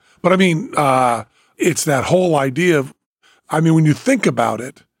 But I mean, it's that whole idea of, when you think about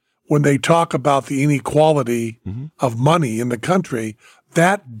it, when they talk about the inequality of money in the country,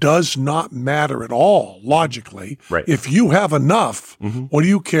 that does not matter at all, logically. Right. If you have enough, what do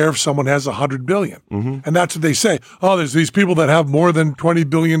you care if someone has 100 billion? And that's what they say. Oh, there's these people that have more than $20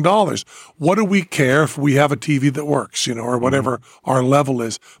 billion. What do we care if we have a TV that works, or whatever our level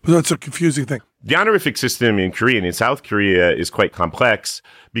is? But that's a confusing thing. The honorific system in Korea and in South Korea is quite complex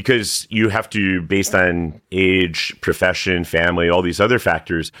because you have to, based on age, profession, family, all these other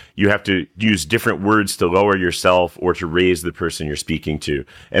factors, you have to use different words to lower yourself or to raise the person you're speaking to.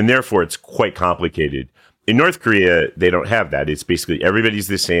 And therefore, it's quite complicated. In North Korea, they don't have that. It's basically everybody's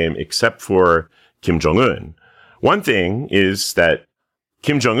the same except for Kim Jong-un. One thing is that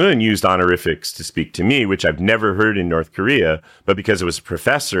Kim Jong-un used honorifics to speak to me, which I've never heard in North Korea, but because it was a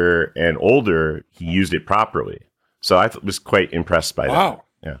professor and older, he used it properly. So I was quite impressed by that. Wow.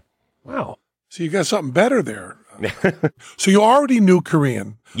 Yeah. Wow. So you got something better there. So you already knew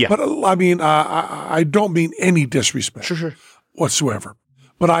Korean. Yeah. But I don't mean any disrespect whatsoever.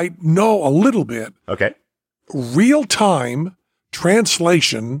 But I know a little bit. Okay. Real-time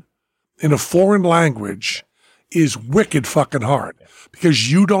translation in a foreign language is wicked fucking hard because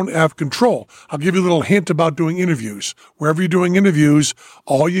you don't have control. I'll give you a little hint about doing interviews. Wherever you're doing interviews,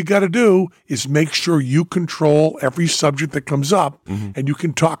 all you got to do is make sure you control every subject that comes up and you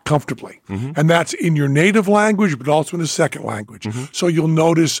can talk comfortably. And that's in your native language, but also in a second language. So you'll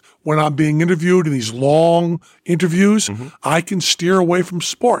notice when I'm being interviewed in these long interviews, I can steer away from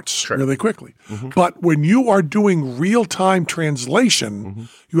sports really quickly. But when you are doing real-time translation,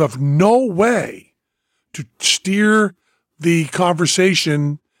 you have no way to steer the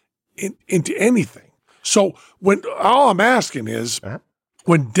conversation into anything. So all I'm asking is,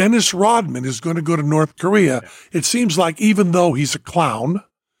 when Dennis Rodman is going to go to North Korea, it seems like even though he's a clown,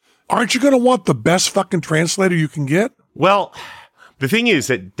 aren't you going to want the best fucking translator you can get? Well, the thing is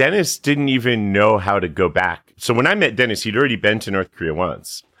that Dennis didn't even know how to go back. So when I met Dennis, he'd already been to North Korea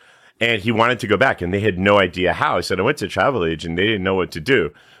once. And he wanted to go back, and they had no idea how. I said, I went to Travel Age, and they didn't know what to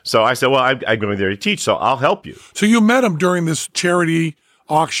do. So I said, well, I'm going there to teach, so I'll help you. So you met him during this charity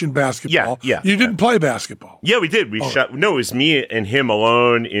auction basketball. Yeah. You didn't play basketball. Yeah, we did. It was me and him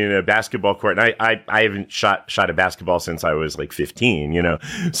alone in a basketball court. And I haven't shot a basketball since I was like 15,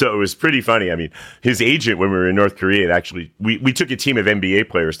 So it was pretty funny. I mean, his agent, when we were in North Korea, actually, we took a team of NBA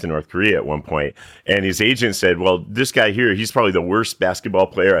players to North Korea at one point. And his agent said, well, this guy here, he's probably the worst basketball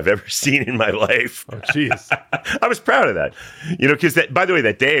player I've ever seen in my life. Oh, jeez. I was proud of that. Because by the way,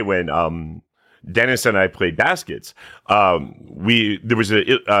 that day when Dennis and I played baskets, there was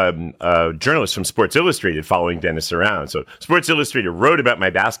a journalist from Sports Illustrated following Dennis around. So Sports Illustrated wrote about my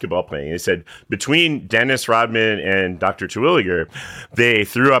basketball playing. They said between Dennis Rodman and Dr. Terwilliger, they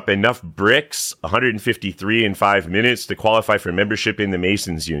threw up enough bricks, 153 in 5 minutes, to qualify for membership in the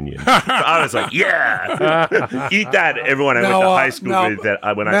Masons Union. So I was like, yeah, eat that, everyone I went to high school with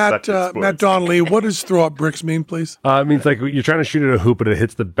that when I sucked at sports. Matt Donnelly, what does throw up bricks mean, please? It means like you're trying to shoot at a hoop, but it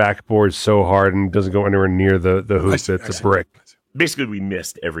hits the backboard so hard and doesn't go anywhere near the hoop. It's a brick. Basically, we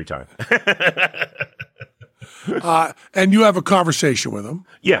missed every time. And you have a conversation with him.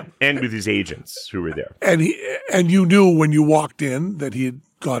 Yeah, and with his agents who were there. And you knew when you walked in that he had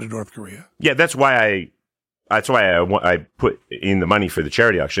gone to North Korea. Yeah, that's why I put in the money for the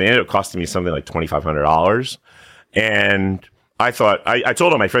charity auction. It ended up costing me something like $2,500. And I thought, I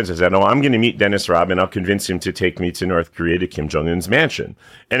told all my friends, I said, no, I'm going to meet Dennis Rodman. I'll convince him to take me to North Korea to Kim Jong-un's mansion.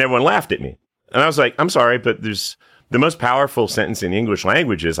 And everyone laughed at me. And I was like, I'm sorry, but there's the most powerful sentence in the English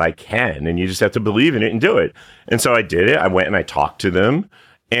language is I can, and you just have to believe in it and do it. And so I did it. I went and I talked to them,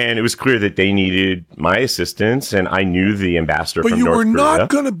 and it was clear that they needed my assistance, and I knew the ambassador from North Korea. But you were not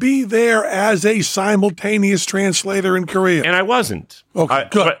going to be there as a simultaneous translator in Korea. And I wasn't. Okay,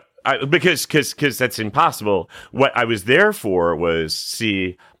 good. Because that's impossible. What I was there for was,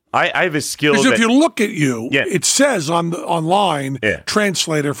 I have a skill. Because if you look at you, Yeah. it says online, Yeah.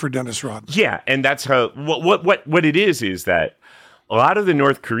 translator for Dennis Rodman. Yeah, and that's how what it is that a lot of the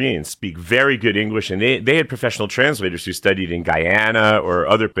North Koreans speak very good English, and they had professional translators who studied in Guyana or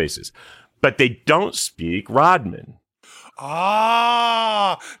other places, but they don't speak Rodman.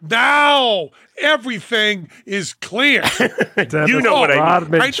 Now everything is clear. You know what I mean.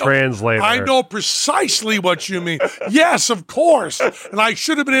 Rodman translator. I know precisely what you mean. Yes, of course. And I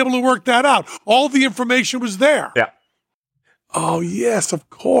should have been able to work that out. All the information was there. Yeah. Oh, yes,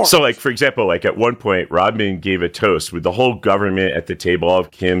 of course. So, like, for example, like at one point, Rodman gave a toast with the whole government at the table, all of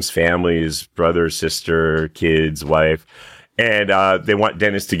Kim's family, his brother, sister, kids, wife, and they want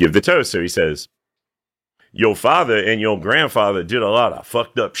Dennis to give the toast. So he says, your father and your grandfather did a lot of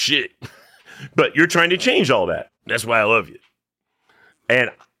fucked up shit, but you're trying to change all that. That's why I love you.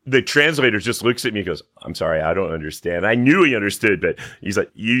 And the translator just looks at me and goes, I'm sorry, I don't understand. I knew he understood, but he's like,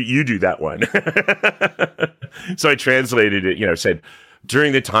 you do that one. So I translated it, said,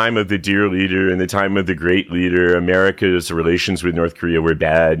 during the time of the dear leader and the time of the great leader, America's relations with North Korea were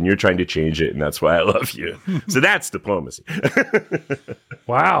bad, and you're trying to change it, and that's why I love you. So that's diplomacy.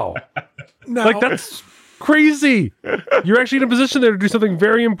 Wow. Now, That's crazy. You're actually in a position there to do something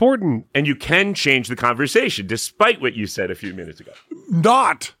very important. And you can change the conversation, despite what you said a few minutes ago.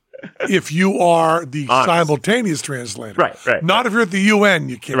 not if you are the Honest. simultaneous translator. Right. Not if you're at the UN,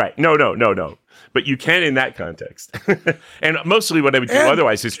 you can't. Right. No. But you can in that context. And mostly what I would do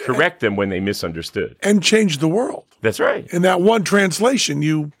otherwise is correct them when they misunderstood. And change the world. That's right. In that one translation,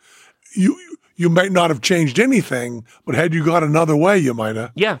 you might not have changed anything, but had you gone another way, you might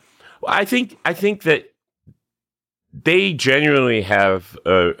have. Yeah. Well, I think that they genuinely have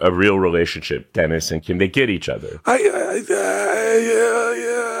a real relationship, Dennis and Kim. They get each other.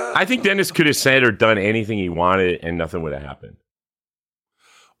 I think Dennis could have said or done anything he wanted and nothing would have happened.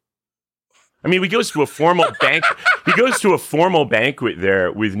 I mean, he goes to a formal bank. He goes to a formal banquet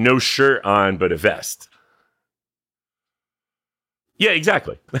there with no shirt on but a vest. Yeah,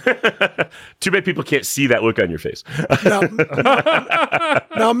 exactly. Too bad people can't see that look on your face.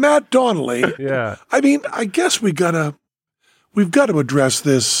 Now, Matt Donnelly. Yeah. I mean, I guess we've got to address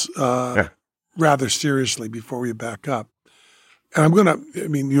this rather seriously before we back up.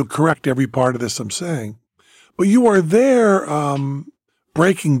 And you'll correct every part of this I'm saying, but you are there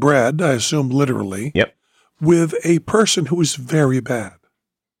breaking bread, I assume literally, Yep. with a person who is very bad,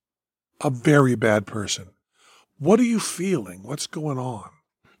 a very bad person. What are you feeling? What's going on?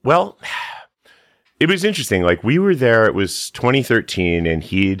 Well, it was interesting. Like, we were there, it was 2013, and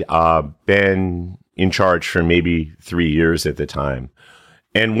he'd been in charge for maybe 3 years at the time.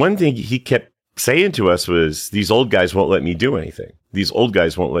 And one thing he kept saying to us was, these old guys won't let me do anything. These old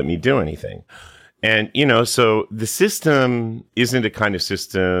guys won't let me do anything. And, so the system isn't a kind of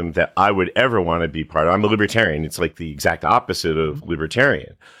system that I would ever want to be part of. I'm a libertarian. It's like the exact opposite of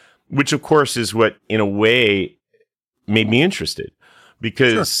libertarian, which, of course, is what, in a way, made me interested,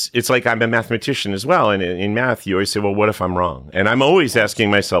 because It's like I'm a mathematician as well. And in math, you always say, well, what if I'm wrong? And I'm always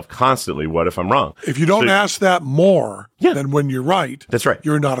asking myself constantly, what if I'm wrong? If you don't ask that more than when you're right, that's right.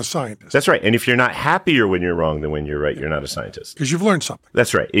 You're not a scientist. That's right. And if you're not happier when you're wrong than when you're right, you're not a scientist. Because you've learned something.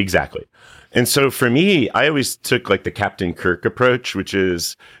 That's right. Exactly. And so for me, I always took like the Captain Kirk approach, which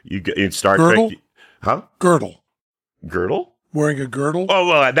is in Star Trek. Huh? Girdle. Girdle? Wearing a girdle? Oh,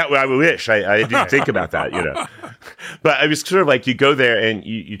 well, I wish. I didn't think about that, But I was sort of like, you go there and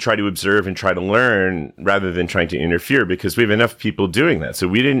you try to observe and try to learn rather than trying to interfere, because we have enough people doing that. So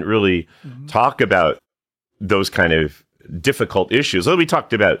we didn't really talk about those kind of difficult issues. Although we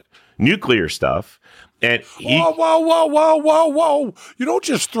talked about nuclear stuff. And whoa. You don't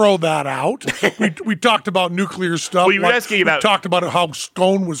just throw that out. We talked about nuclear stuff. Well, you were asking about... We talked about how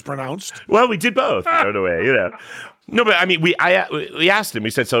scone was pronounced. Well, we did both, in a way, No, but I mean, we asked him. We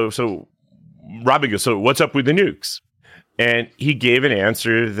said, so Robin goes, so what's up with the nukes? And he gave an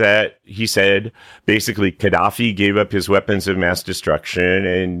answer that he said, basically, Gaddafi gave up his weapons of mass destruction,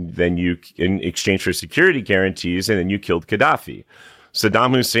 and then in exchange for security guarantees, and then you killed Gaddafi.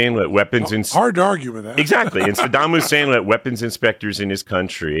 Saddam Hussein let weapons... hard to argue with that. Exactly. And Saddam Hussein let weapons inspectors in his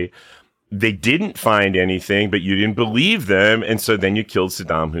country. They didn't find anything, but you didn't believe them, and so then you killed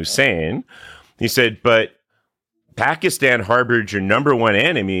Saddam Hussein. He said, but Pakistan harbored your number one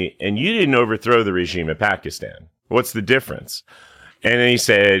enemy, and you didn't overthrow the regime of Pakistan. What's the difference? And then he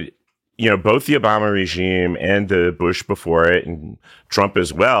said, both the Obama regime and the Bush before it, and Trump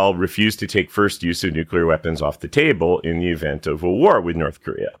as well, refused to take first use of nuclear weapons off the table in the event of a war with North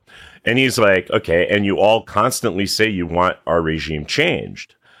Korea. And he's like, okay, and you all constantly say you want our regime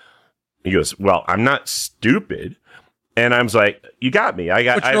changed. He goes, well, I'm not stupid. And I was like, you got me. But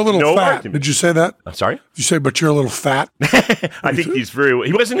you're a little fat. Argument. Did you say that? I'm sorry? Did you say, but you're a little fat? I think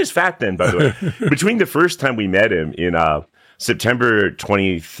he wasn't as fat then, by the way. Between the first time we met him in September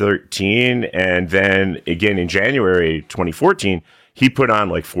 2013 and then again in January 2014, he put on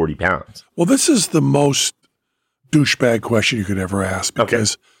like 40 pounds. Well, this is the most douchebag question you could ever ask,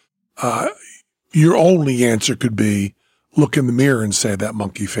 because your only answer could be, look in the mirror and say, that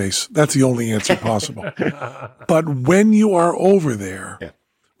monkey face. That's the only answer possible. But when you are over there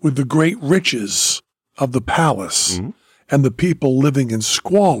with the great riches of the palace and the people living in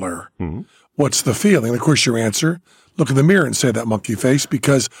squalor, what's the feeling? And of course, your answer, look in the mirror and say, that monkey face,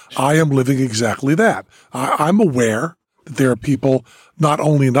 because I am living exactly that. I'm aware that there are people not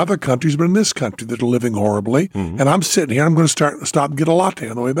only in other countries, but in this country that are living horribly. And I'm sitting here, I'm going to stop and get a latte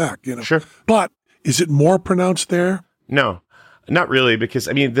on the way back. Sure. But is it more pronounced there? No, not really, because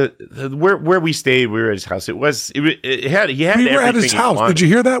I mean, where we stayed, we were at his house. He had we were at his house. Did you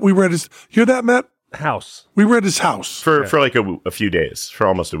hear that? We were at his. Hear that, Matt? House. We were at his house for like a few days, for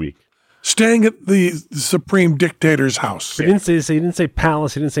almost a week, staying at the supreme dictator's house. He didn't say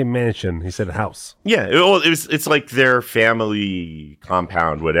palace. He didn't say mansion. He said house. Yeah, it's like their family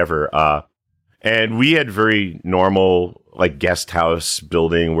compound, whatever. And we had very normal like guest house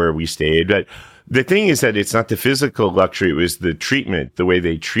building where we stayed, but. The thing is that it's not the physical luxury, it was the treatment, the way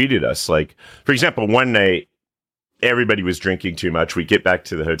they treated us. Like, for example, one night, everybody was drinking too much. We get back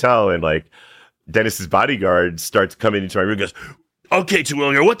to the hotel, and, like, Dennis's bodyguard starts coming into my room and goes, okay,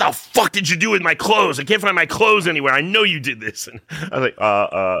 Terwilliger, what the fuck did you do with my clothes? I can't find my clothes anywhere. I know you did this. And I was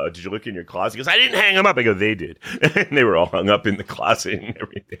like, did you look in your closet? He goes, I didn't hang them up. I go, they did. And they were all hung up in the closet and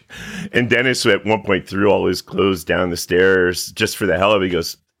everything. And Dennis at one point threw all his clothes down the stairs just for the hell of it. He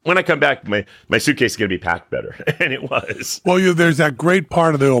goes, when I come back, my suitcase is going to be packed better. And it was. Well, there's that great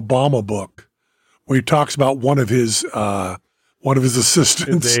part of the Obama book where he talks about one of his one of his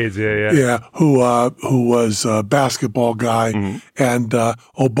assistants. His aides, yeah. Who was a basketball guy. Mm-hmm. And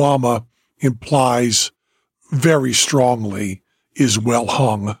Obama implies very strongly is well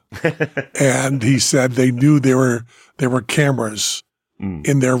hung. And he said they knew there were cameras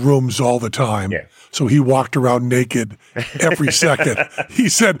in their rooms all the time. Yeah. So he walked around naked every second. He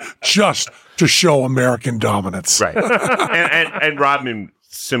said just to show American dominance. Right. and Rodman,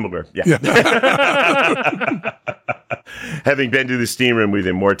 similar. Yeah. Having been to the steam room with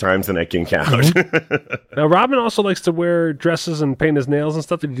him more times than I can count. Now, Rodman also likes to wear dresses and paint his nails and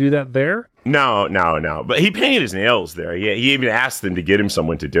stuff. Did he do that there? No. But he painted his nails there. He even asked them to get him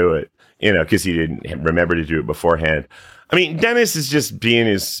someone to do it, because he didn't remember to do it beforehand. I mean, Dennis is just being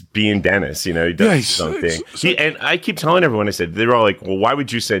Dennis, he does his own thing. And I keep telling everyone, I said, they're all like, well, why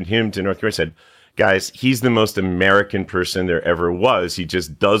would you send him to North Korea? I said, guys, he's the most American person there ever was. He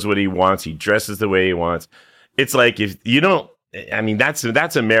just does what he wants. He dresses the way he wants. It's like, if you don't,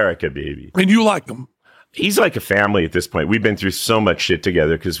 that's America, baby. And you like him. He's like a family at this point. We've been through so much shit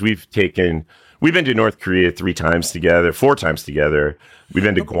together because we've been to North Korea 4 times together. We've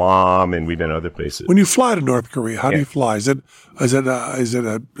been to Guam and we've been other places. When you fly to North Korea, how do you fly? Is it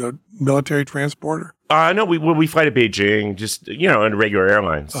a military transporter? No, we fly to Beijing, just on regular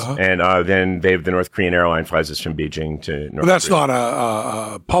airlines, and then they have the North Korean airline flies us from Beijing to North. But that's Korea.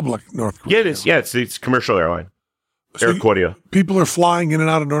 Not a public North Korea. Yeah, it is. Yeah, it's commercial airline. Air Korea. People are flying in and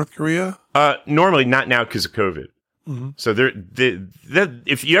out of North Korea. Normally, not now because of COVID. Mm-hmm. So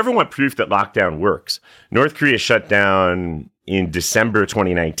if you ever want proof that lockdown works, North Korea shut down in December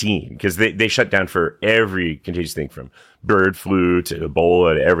 2019 because they shut down for every contagious thing from bird flu to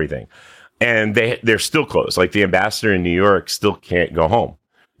Ebola to everything. And they're still closed. Like the ambassador in New York still can't go home.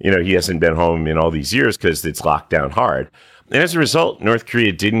 He hasn't been home in all these years because it's locked down hard. And as a result, North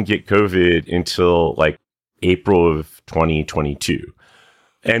Korea didn't get COVID until like April of 2022.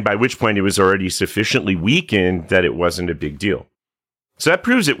 And by which point it was already sufficiently weakened that it wasn't a big deal. So that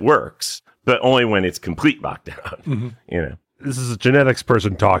proves it works, but only when it's complete lockdown. Mm-hmm. This is a genetics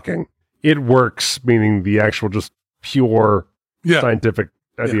person talking. It works, meaning the actual just pure scientific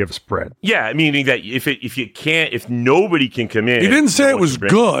idea of spread. Yeah, meaning that if nobody can come in. You didn't say it was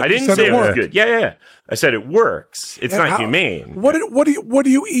good. I didn't say it was good. Yeah. I said it works. It's not humane. What do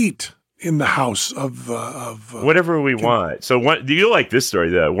you eat in the house of whatever we want? So you'll like this story.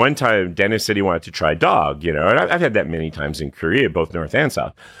 The one time Dennis said he wanted to try dog, and I've had that many times in Korea, both North and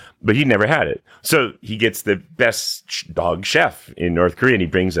South. But he never had it. So he gets the best dog chef in North Korea, and he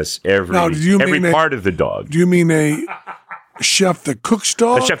brings us every part of the dog. Do you mean a chef that cooks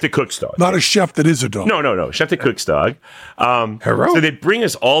dog? A chef that cooks dog. Not a chef that is a dog. No. Chef that cooks dog. So they bring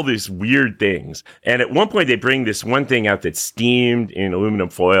us all these weird things. And at one point, they bring this one thing out that's steamed in aluminum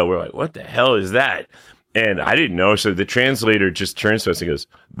foil. We're like, what the hell is that? And I didn't know. So the translator just turns to us and goes,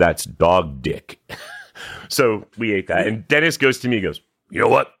 that's dog dick. So we ate that. And Dennis goes to me and goes, you know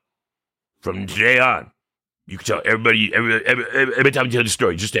what? From today on, you can tell everybody, every time you tell the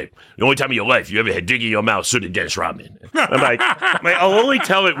story, just say, the only time in your life you ever had dick in your mouth, so did Dennis Rodman. I'm like, I'll only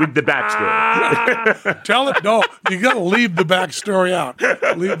tell it with the backstory. Tell it? No, you got to leave the backstory out.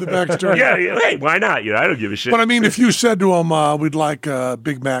 Leave the backstory out. Yeah, hey, why not? I don't give a shit. But I mean, if you said to them, we'd like a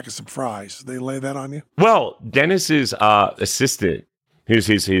Big Mac and some fries, they lay that on you? Well, Dennis's assistant,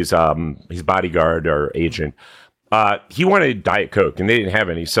 his bodyguard or agent, he wanted Diet Coke, and they didn't have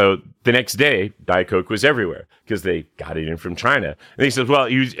any. So the next day, Diet Coke was everywhere because they got it in from China. And he says, well,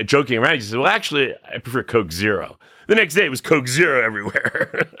 he was joking around. He says, well, actually, I prefer Coke Zero. The next day, it was Coke Zero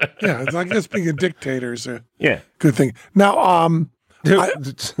everywhere. Yeah, I guess being a dictator is a good thing. Now, you're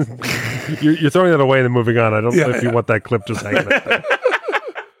throwing that away and then moving on. I don't know if you want that clip just hanging up there.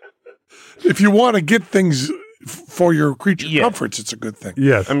 If you want to get things for your creature comforts, it's a good thing.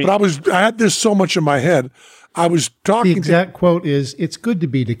 Yes. But I had this so much in my head. I was talking. The exact quote is, "It's good to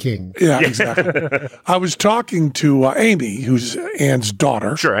be the king." Yeah, exactly. I was talking to Amy, who's Anne's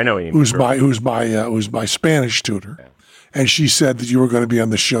daughter. Sure, I know Amy. Who's my Spanish tutor, and she said that you were going to be on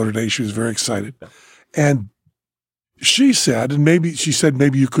the show today. She was very excited, and she said, maybe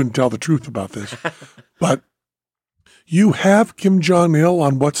you couldn't tell the truth about this, but you have Kim Jong-il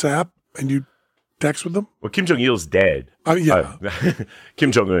on WhatsApp and you text with them. Well, Kim Jong-il's dead.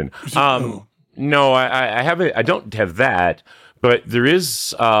 Kim Jong-un. No, I haven't. I don't have that, but there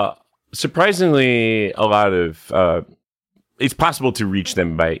is surprisingly a lot of. It's possible to reach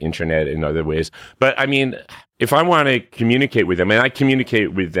them by internet in other ways, but I mean, if I want to communicate with them, and I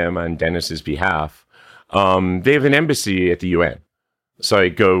communicate with them on Dennis's behalf, they have an embassy at the UN, so I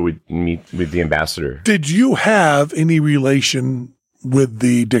go meet with the ambassador. Did you have any relation with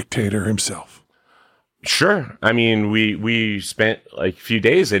the dictator himself? Sure. I mean, we spent like a few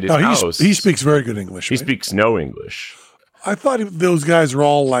days at his house. He speaks very good English. He right? speaks no English. I thought those guys were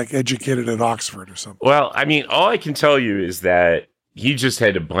all like educated at Oxford or something. Well, I mean, all I can tell you is that he just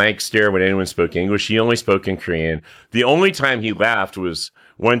had a blank stare when anyone spoke English. He only spoke in Korean. The only time he laughed was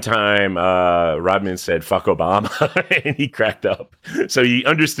one time Rodman said, "Fuck Obama," and he cracked up. So he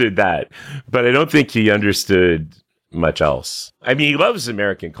understood that. But I don't think he understood much else. I mean, he loves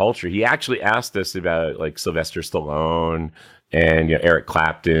American culture. He actually asked us about like Sylvester Stallone and Eric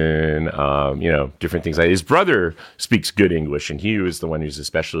Clapton, different things like that. His brother speaks good English, and he was the one who's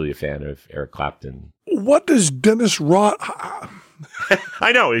especially a fan of Eric Clapton. What does Dennis Rod?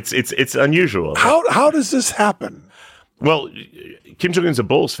 I know it's unusual. How does this happen? Well, Kim Jong-un's a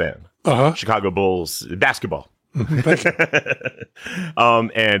Bulls fan. Chicago Bulls basketball.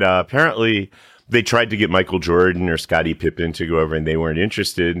 And apparently they tried to get Michael Jordan or Scottie Pippen to go over, and they weren't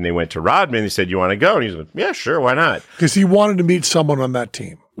interested. And they went to Rodman. They said, "You want to go?" And he's like, "Yeah, sure. Why not?" Because he wanted to meet someone on that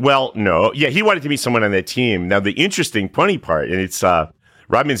team. Well, no. Yeah, he wanted to meet someone on that team. Now, the interesting, funny part, and it's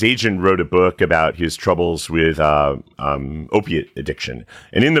Rodman's agent wrote a book about his troubles with opiate addiction.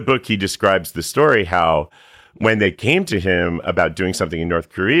 And in the book, he describes the story how when they came to him about doing something in North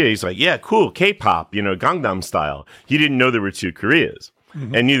Korea, he's like, "Yeah, cool, K-pop, Gangnam Style." He didn't know there were two Koreas.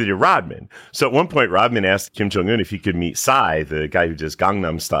 Mm-hmm. And neither did Rodman. So at one point, Rodman asked Kim Jong-un if he could meet Psy, the guy who does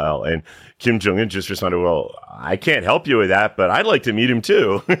Gangnam Style. And Kim Jong-un just responded, "Well, I can't help you with that, but I'd like to meet him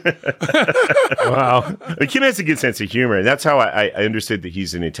too." Wow. But Kim has a good sense of humor. And that's how I understood that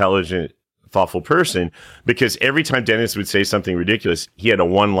he's an intelligent, thoughtful person, because every time Dennis would say something ridiculous, he had a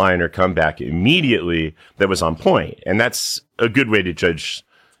one-liner comeback immediately that was on point. And that's a good way to judge,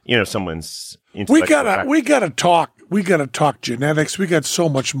 someone's intellectual We gotta talk genetics. We got so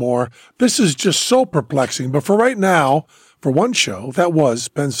much more. This is just so perplexing. But for right now, for one show, that was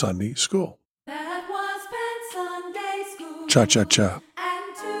Penn Sunday School. That was Penn Sunday School. Cha-cha-cha.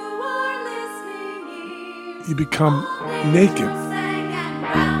 And to our listening ears, You become naked. sang and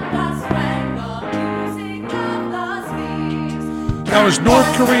round us rang the music of the spheres. Now, is North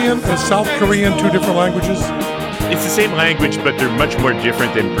Korean and South Korean two different languages? It's the same language, but they're much more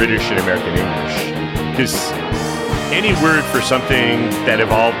different than British and American English. Because any word for something that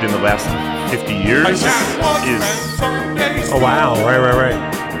evolved in the last 50 years is Oh, wow. Right.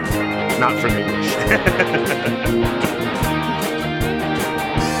 not from English.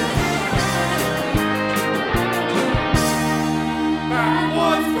 That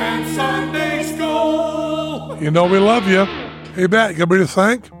was Penn Sunday School. We love you. Hey, Matt, you got anybody to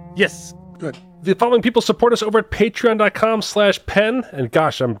thank? Yes. Good. The following people support us over at patreon.com/Penn, and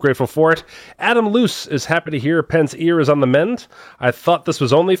gosh, I'm grateful for it. Adam Luce is happy to hear Penn's ear is on the mend. I thought this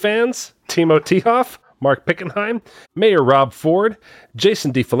was OnlyFans. Timo Tihoff, Mark Pickenheim, Mayor Rob Ford,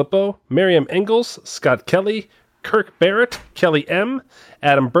 Jason DiFilippo, Miriam Engels, Scott Kelly, Kirk Barrett, Kelly M.,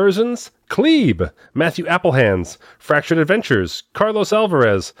 Adam Berzins, Klebe, Matthew Applehands, Fractured Adventures, Carlos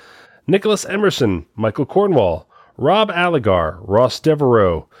Alvarez, Nicholas Emerson, Michael Cornwall, Rob Allegar, Ross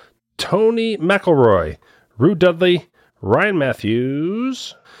Devereaux, Tony McElroy, Rue Dudley, Ryan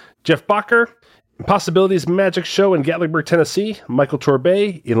Matthews, Jeff Bacher, Impossibilities Magic Show in Gatlinburg, Tennessee, Michael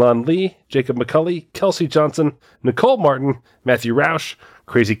Torbay, Elon Lee, Jacob McCulley, Kelsey Johnson, Nicole Martin, Matthew Roush,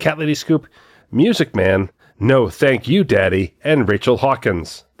 Crazy Cat Lady Scoop, Music Man, No Thank You Daddy, and Rachel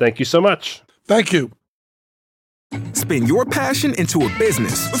Hawkins. Thank you so much. Thank you. Spin your passion into a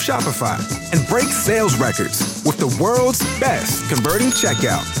business with Shopify and break sales records with the world's best converting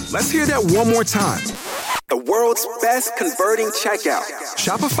checkout. Let's hear that one more time. The world's best converting checkout.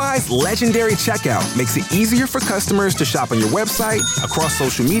 Shopify's legendary checkout makes it easier for customers to shop on your website, across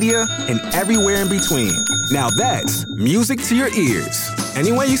social media, and everywhere in between. Now that's music to your ears.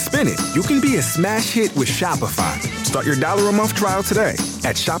 Any way you spin it, you can be a smash hit with Shopify. Start your $1 a month trial today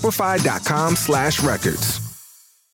at shopify.com/records.